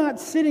we're not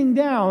sitting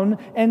down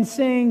and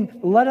saying,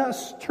 let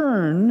us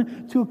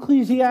turn to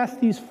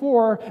Ecclesiastes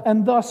 4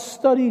 and thus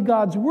study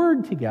God's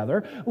Word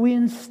together. We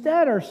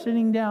instead are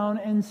sitting down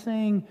and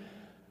saying,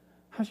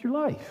 how's your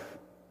life?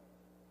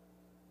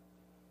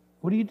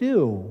 What do you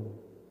do?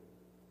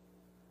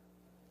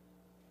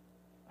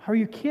 How are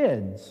your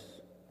kids?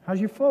 How's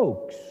your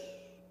folks?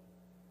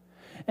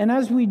 And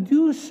as we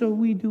do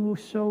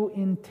so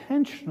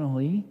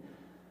intentionally,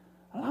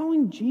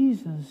 allowing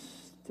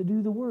Jesus to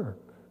do the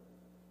work.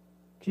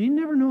 Because you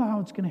never know how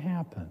it's going to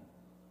happen.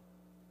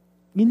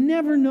 You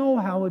never know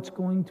how it's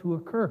going to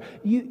occur.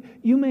 You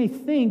may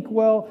think,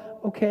 well,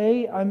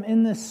 okay, I'm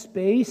in this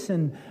space,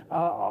 and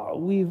how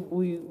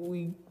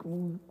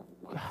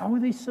are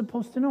they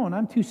supposed to know? And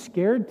I'm too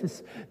scared to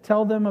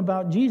tell them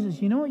about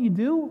Jesus. You know what you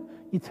do?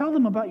 You tell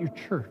them about your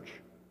church.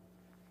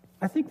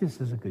 I think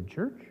this is a good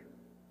church.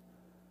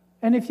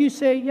 And if you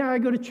say, yeah, I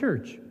go to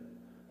church.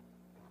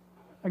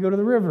 I go to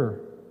the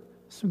river.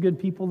 Some good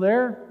people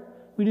there.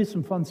 We do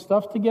some fun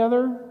stuff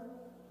together.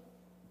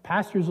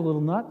 Pastor's a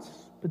little nuts,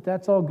 but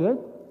that's all good.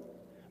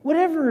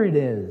 Whatever it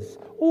is.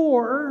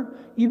 Or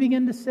you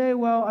begin to say,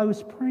 well, I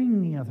was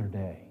praying the other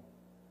day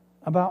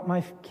about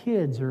my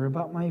kids or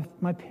about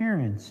my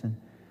parents. And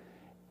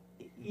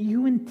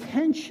you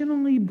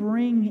intentionally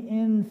bring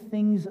in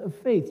things of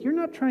faith. You're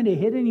not trying to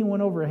hit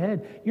anyone over the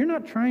head. You're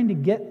not trying to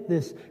get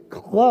this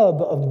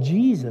club of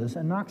Jesus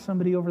and knock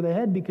somebody over the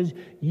head because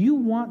you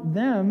want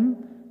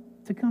them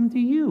to come to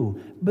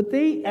you. But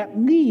they at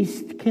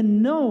least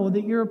can know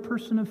that you're a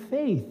person of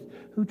faith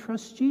who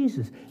trusts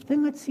Jesus.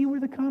 Then let's see where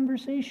the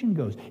conversation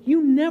goes.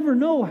 You never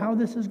know how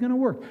this is going to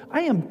work.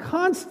 I am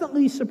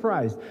constantly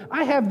surprised.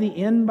 I have the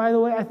in, by the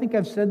way. I think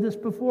I've said this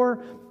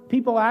before.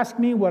 People ask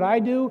me what I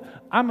do.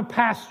 I'm a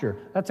pastor.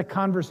 That's a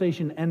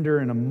conversation ender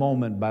in a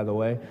moment, by the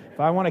way. If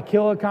I want to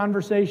kill a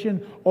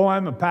conversation,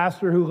 I'm a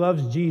pastor who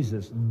loves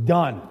Jesus.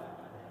 Done.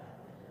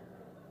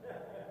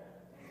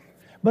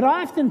 But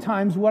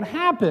oftentimes what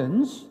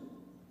happens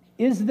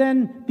is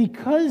then,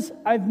 because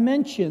I've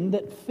mentioned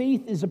that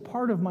faith is a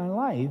part of my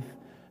life,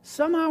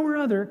 somehow or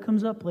other it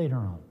comes up later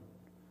on.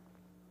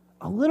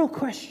 A little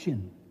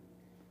question.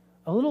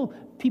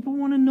 People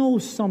want to know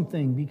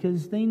something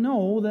because they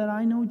know that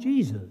I know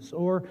Jesus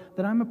or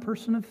that I'm a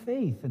person of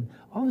faith. And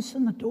all of a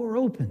sudden the door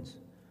opens.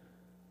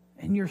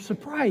 And you're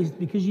surprised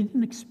because you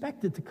didn't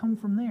expect it to come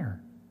from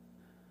there.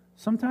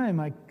 Sometime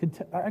I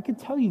could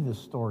tell you the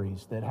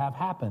stories that have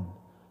happened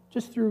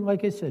just through,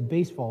 like I said,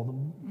 baseball, the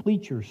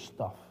bleachers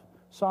stuff,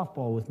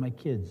 softball with my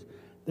kids.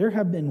 There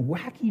have been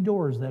wacky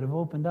doors that have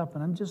opened up,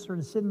 and I'm just sort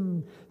of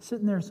sitting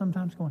there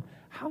sometimes going,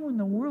 how in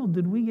the world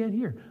did we get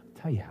here?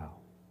 I'll tell you how.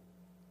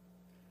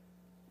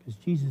 Because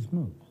Jesus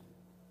moves.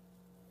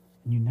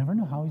 And you never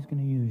know how he's going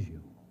to use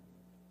you.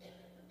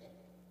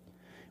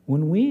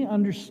 When we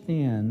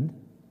understand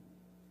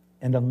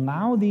and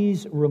allow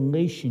these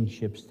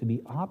relationships to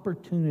be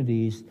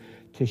opportunities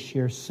to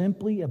share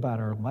simply about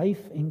our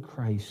life in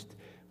Christ,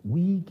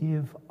 we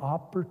give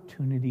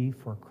opportunity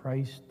for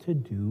Christ to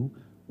do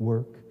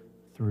work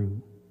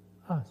through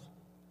us.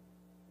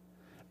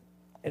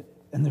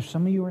 And there's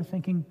some of you who are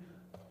thinking,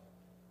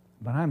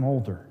 but I'm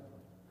older.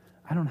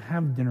 I don't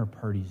have dinner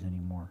parties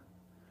anymore.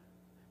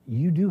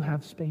 You do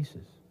have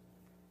spaces.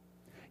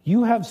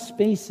 You have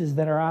spaces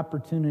that are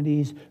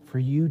opportunities for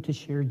you to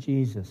share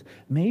Jesus.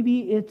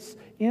 Maybe it's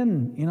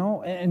in,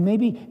 and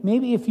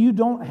maybe if you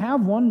don't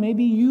have one,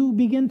 maybe you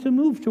begin to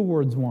move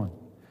towards one.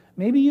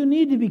 Maybe you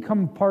need to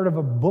become part of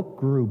a book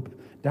group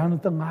down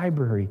at the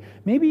library.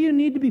 Maybe you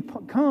need to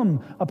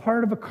become a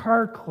part of a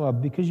car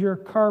club because you're a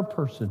car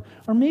person.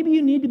 Or maybe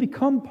you need to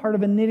become part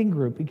of a knitting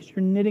group because you're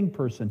a knitting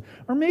person.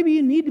 Or maybe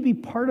you need to be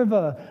part of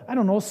a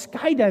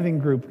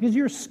skydiving group because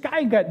you're a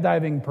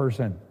skydiving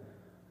person.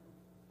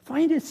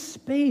 Find a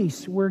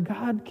space where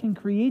God can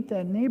create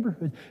that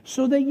neighborhood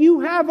so that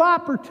you have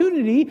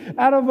opportunity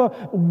out of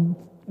a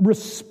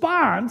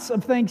response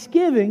of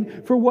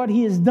thanksgiving for what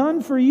He has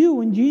done for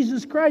you in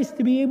Jesus Christ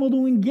to be able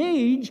to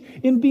engage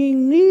in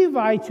being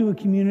Levi to a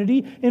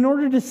community in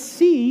order to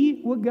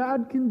see what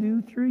God can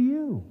do through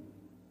you.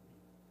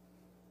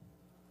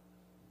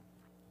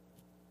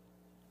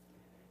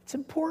 It's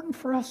important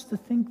for us to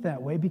think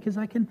that way because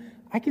I can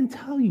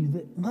tell you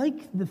that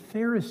like the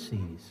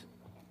Pharisees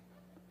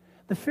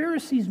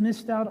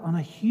missed out on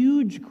a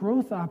huge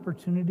growth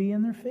opportunity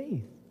in their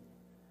faith.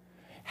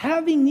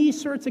 Having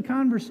these sorts of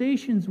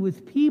conversations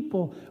with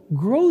people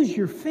grows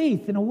your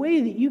faith in a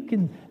way that you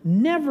can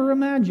never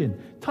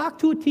imagine. Talk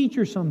to a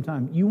teacher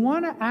sometime. You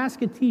want to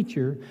ask a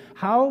teacher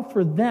how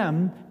for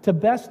them to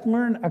best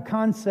learn a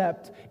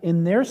concept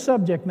in their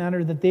subject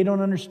matter that they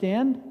don't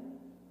understand?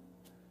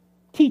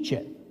 Teach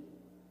it.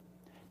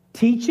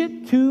 Teach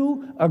it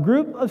to a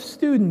group of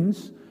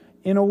students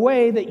in a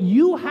way that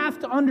you have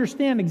to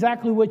understand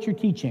exactly what you're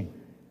teaching.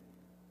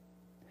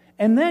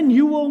 And then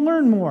you will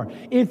learn more.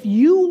 If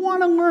you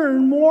want to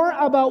learn more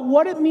about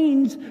what it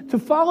means to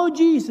follow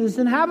Jesus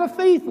and have a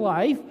faith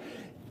life,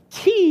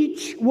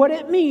 teach what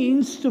it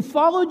means to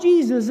follow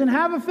Jesus and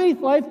have a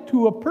faith life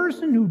to a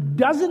person who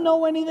doesn't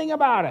know anything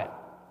about it.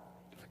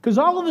 Because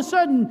all of a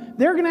sudden,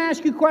 they're going to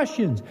ask you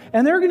questions.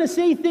 And they're going to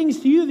say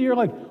things to you that you're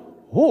like,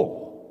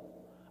 oh,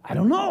 I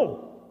don't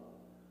know.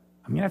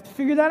 I'm going to have to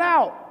figure that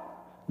out.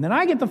 And then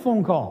I get the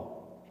phone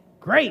call.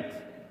 Great.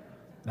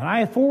 Then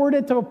I forward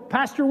it to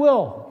Pastor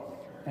Will.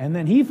 And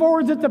then he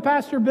forwards it to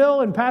Pastor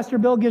Bill, and Pastor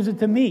Bill gives it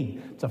to me.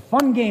 It's a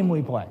fun game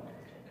we play.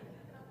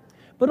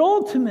 But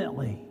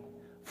ultimately,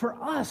 for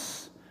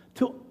us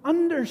to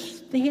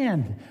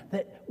understand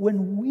that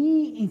when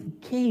we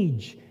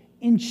engage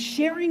in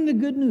sharing the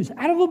good news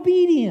out of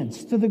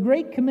obedience to the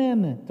Great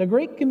Commandment, the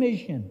Great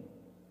Commission,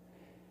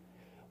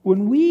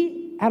 when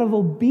we out of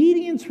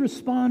obedience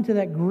respond to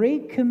that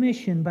Great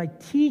Commission by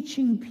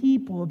teaching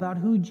people about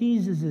who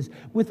Jesus is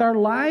with our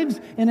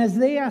lives and as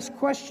they ask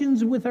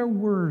questions with our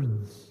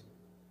words,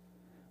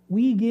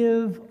 we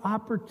give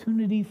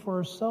opportunity for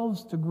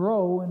ourselves to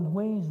grow in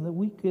ways that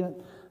we can't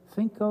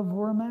think of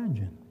or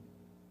imagine.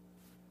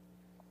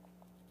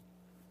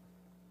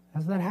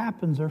 As that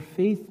happens, our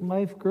faith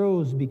life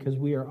grows because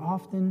we are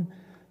often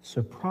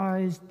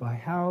surprised by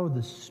how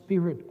the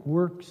Spirit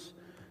works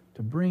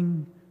to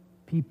bring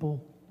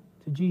people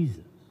to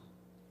Jesus.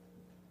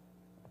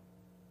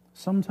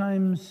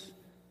 Sometimes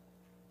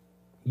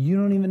you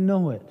don't even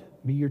know it,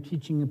 but you're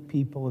teaching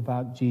people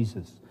about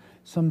Jesus.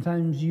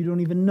 Sometimes you don't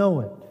even know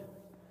it.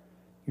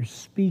 You're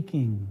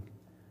speaking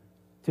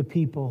to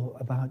people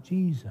about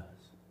Jesus.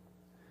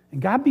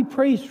 And God be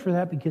praised for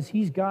that because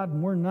He's God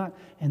and we're not.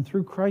 And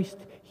through Christ,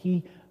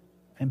 He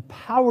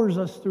empowers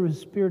us through His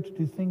Spirit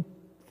to do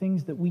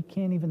things that we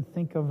can't even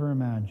think of or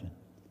imagine.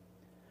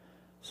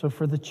 So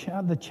for the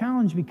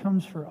challenge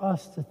becomes for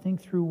us to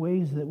think through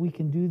ways that we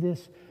can do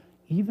this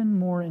even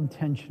more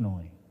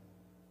intentionally.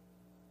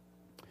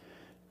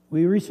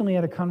 We recently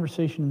had a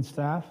conversation in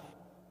staff.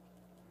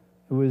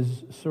 It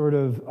was sort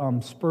of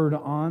spurred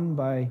on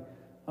by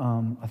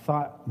a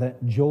thought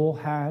that Joel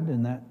had,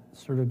 and that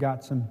sort of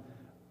got some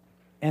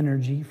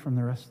energy from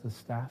the rest of the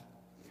staff.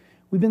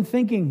 We've been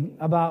thinking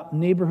about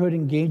neighborhood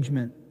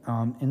engagement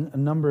in a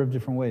number of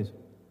different ways.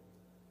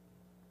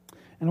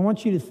 And I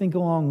want you to think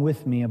along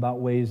with me about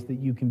ways that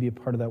you can be a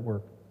part of that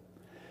work.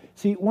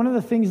 See, one of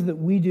the things that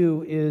we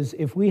do is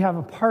if we have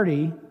a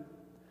party,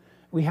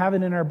 we have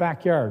it in our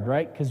backyard,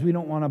 right? Because we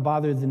don't want to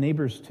bother the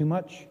neighbors too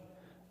much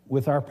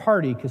with our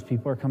party because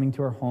people are coming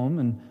to our home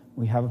and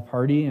we have a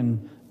party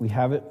and we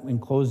have it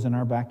enclosed in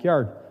our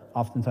backyard.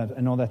 Oftentimes, I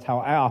know that's how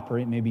I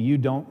operate. Maybe you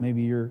don't.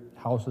 Maybe your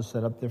house is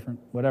set up different,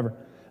 whatever.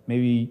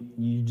 Maybe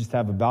you just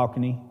have a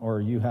balcony or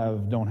you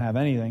don't have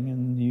anything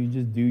and you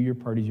just do your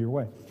parties your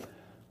way.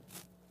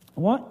 I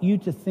want you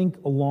to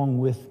think along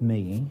with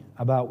me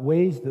about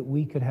ways that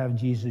we could have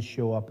Jesus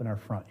show up in our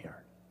front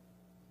yard.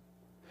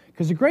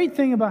 Because the great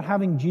thing about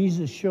having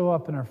Jesus show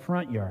up in our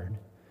front yard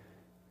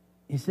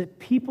is that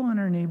people in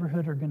our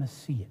neighborhood are going to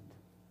see it.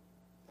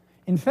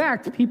 In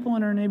fact, people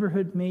in our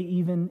neighborhood may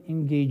even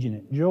engage in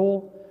it.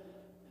 Joel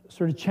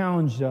sort of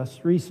challenged us.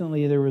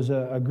 Recently, there was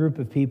a group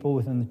of people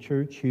within the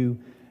church who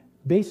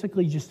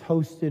basically just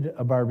hosted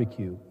a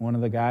barbecue. One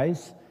of the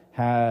guys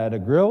had a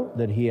grill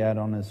that he had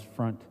on his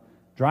front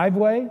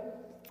driveway,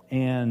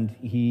 and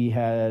they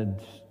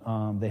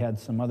had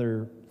some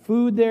other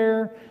food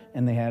there,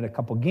 and they had a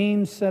couple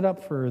games set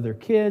up for their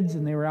kids,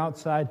 and they were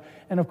outside.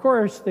 And of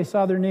course, they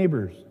saw their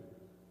neighbors.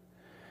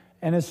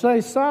 And as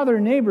they saw their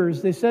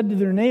neighbors, they said to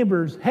their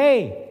neighbors,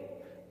 "Hey,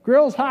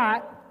 grill's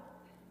hot.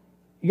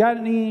 You got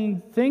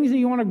any things that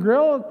you want to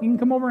grill? You can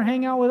come over and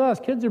hang out with us.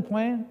 Kids are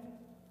playing.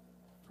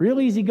 Real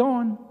easy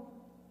going.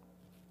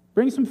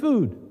 Bring some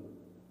food."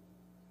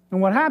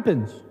 And what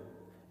happens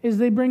is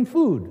they bring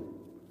food,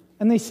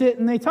 and they sit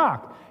and they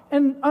talk.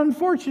 And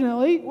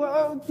unfortunately,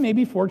 well,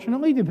 maybe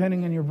fortunately,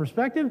 depending on your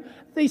perspective,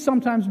 they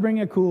sometimes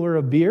bring a cooler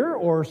of beer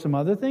or some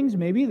other things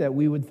maybe that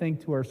we would think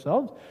to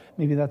ourselves,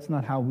 maybe that's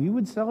not how we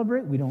would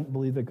celebrate. We don't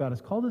believe that God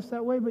has called us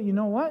that way, but you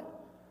know what?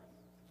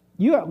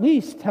 You at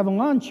least have a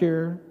lawn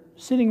chair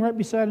sitting right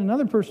beside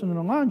another person in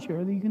a lawn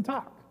chair that you can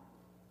talk.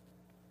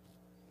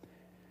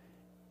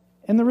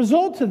 And the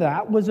result of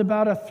that was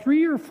about a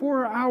 3 or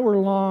 4 hour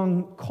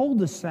long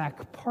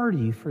cul-de-sac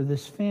party for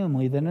this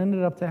family that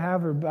ended up to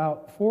have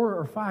about 4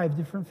 or 5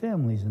 different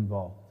families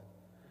involved.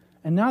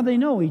 And now they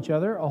know each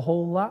other a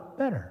whole lot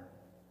better.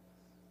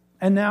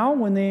 And now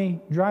when they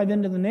drive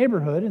into the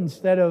neighborhood,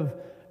 instead of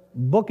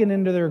booking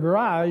into their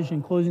garage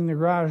and closing their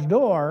garage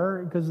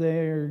door because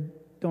they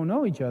don't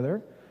know each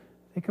other,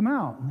 they come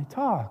out and they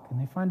talk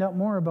and they find out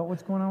more about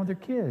what's going on with their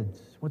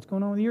kids, what's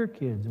going on with your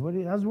kids,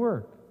 how's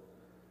work.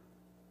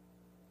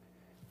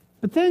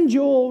 But then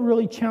Joel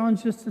really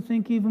challenged us to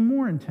think even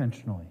more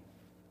intentionally.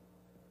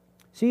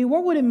 See,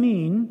 what would it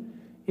mean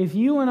if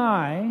you and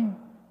I,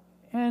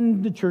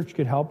 and the church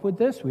could help with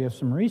this, we have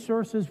some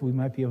resources, we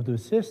might be able to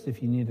assist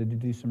if you needed to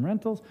do some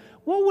rentals.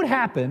 What would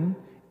happen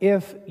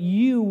if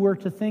you were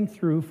to think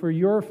through for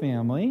your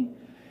family,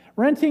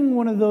 renting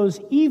one of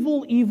those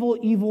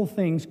evil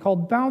things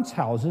called bounce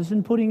houses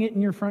and putting it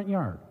in your front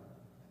yard?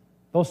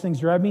 Those things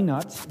drive me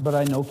nuts, but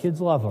I know kids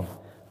love them.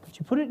 But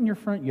you put it in your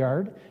front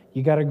yard,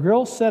 you got a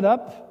grill set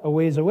up a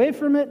ways away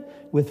from it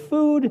with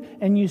food,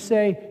 and you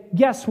say,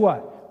 guess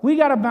what? We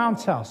got a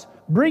bounce house.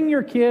 Bring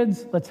your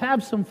kids, let's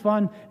have some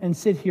fun, and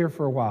sit here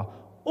for a while.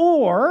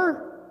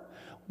 Or,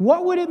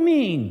 what would it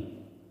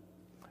mean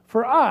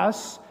for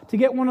us to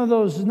get one of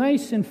those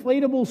nice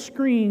inflatable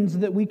screens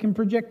that we can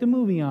project a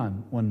movie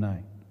on one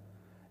night?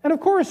 And of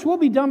course, we'll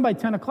be done by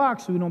 10 o'clock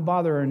so we don't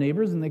bother our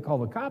neighbors and they call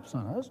the cops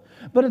on us.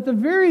 But at the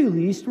very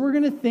least, we're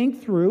going to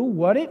think through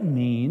what it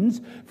means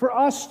for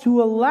us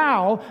to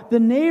allow the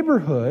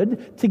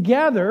neighborhood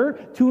together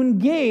to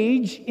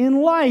engage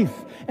in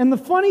life. And the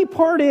funny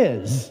part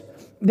is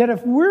that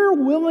if we're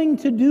willing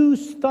to do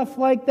stuff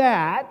like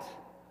that,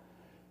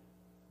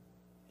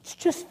 it's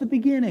just the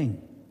beginning.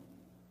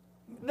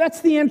 That's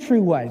the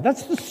entryway.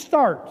 That's the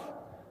start.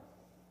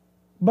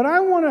 But I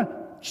want to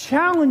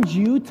challenge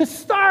you to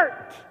start.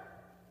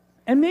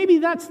 And maybe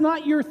that's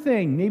not your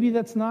thing. Maybe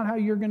that's not how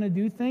you're going to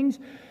do things.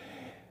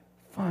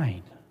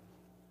 Fine.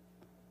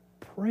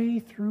 Pray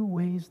through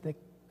ways that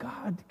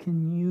God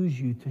can use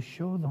you to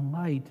show the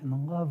light and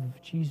the love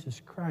of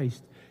Jesus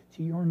Christ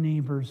to your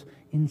neighbors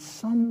in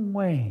some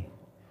way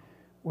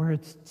where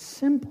it's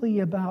simply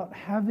about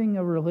having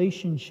a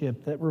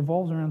relationship that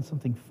revolves around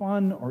something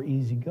fun or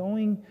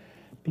easygoing,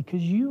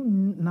 because you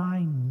and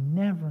I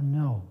never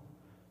know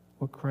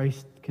what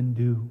Christ can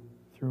do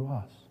through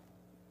us.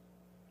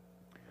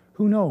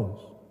 Who knows?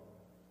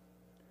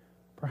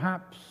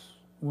 Perhaps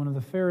one of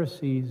the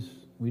Pharisees,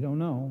 we don't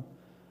know,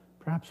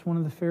 perhaps one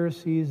of the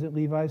Pharisees at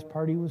Levi's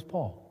party was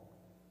Paul.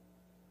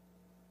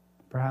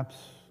 Perhaps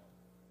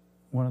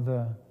one of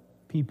the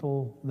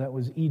people that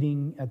was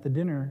eating at the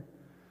dinner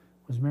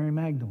was Mary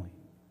Magdalene.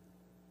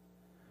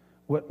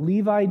 What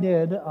Levi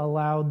did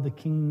allowed the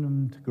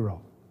kingdom to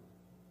grow.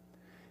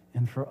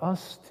 And for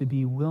us to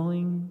be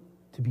willing,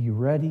 to be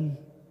ready,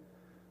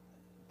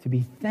 to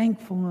be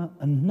thankful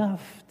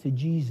enough to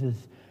Jesus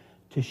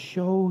to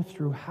show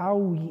through how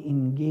we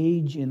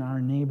engage in our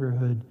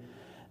neighborhood,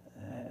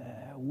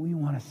 we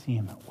want to see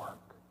Him at work.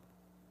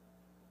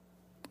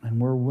 And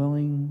we're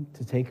willing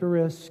to take a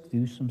risk,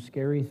 do some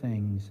scary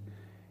things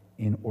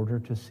in order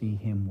to see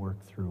Him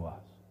work through us.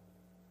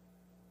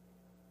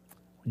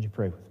 Would you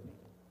pray with me?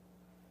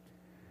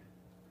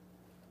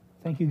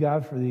 Thank you,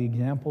 God, for the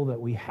example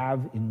that we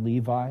have in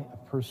Levi, a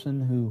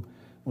person who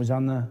was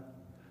on the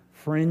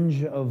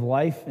fringe of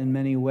life in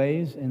many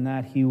ways, in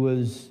that he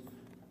was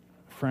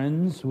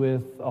friends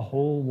with a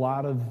whole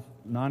lot of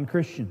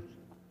non-Christians.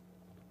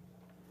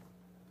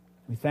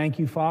 We thank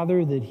you,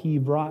 Father, that he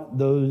brought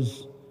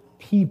those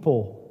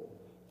people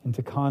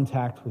into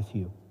contact with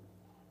you.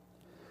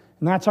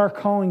 And that's our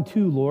calling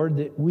too, Lord,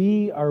 that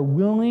we are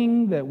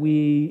willing, that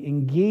we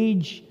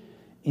engage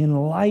in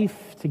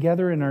life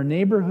together in our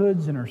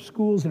neighborhoods, in our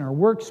schools, in our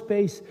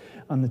workspace,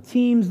 on the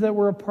teams that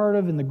we're a part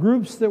of, in the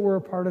groups that we're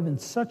a part of, in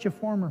such a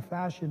form or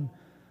fashion,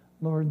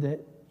 Lord,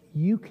 that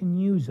you can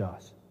use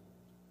us.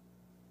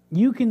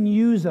 You can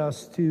use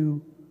us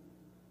to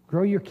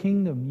grow your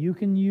kingdom. You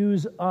can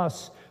use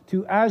us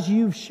to, as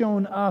you've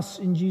shown us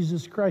in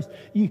Jesus Christ,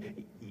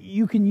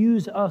 you can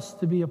use us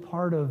to be a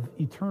part of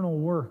eternal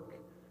work,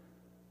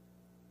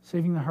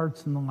 saving the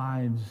hearts and the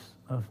lives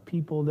of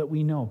people that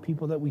we know,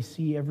 people that we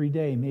see every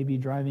day, maybe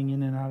driving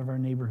in and out of our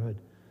neighborhood.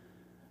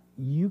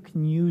 You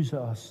can use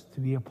us to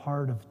be a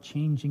part of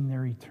changing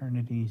their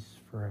eternities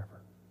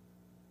forever.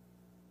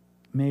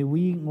 May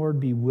we, Lord,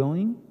 be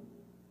willing,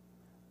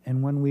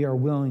 and when we are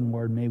willing,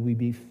 Lord, may we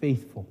be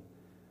faithful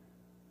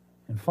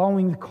and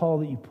following the call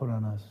that you put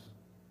on us,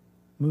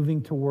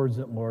 moving towards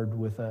it, Lord,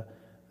 with a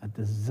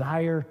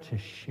desire to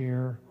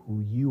share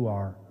who you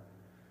are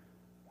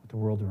with the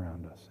world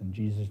around us. In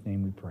Jesus'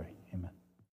 name we pray. Amen.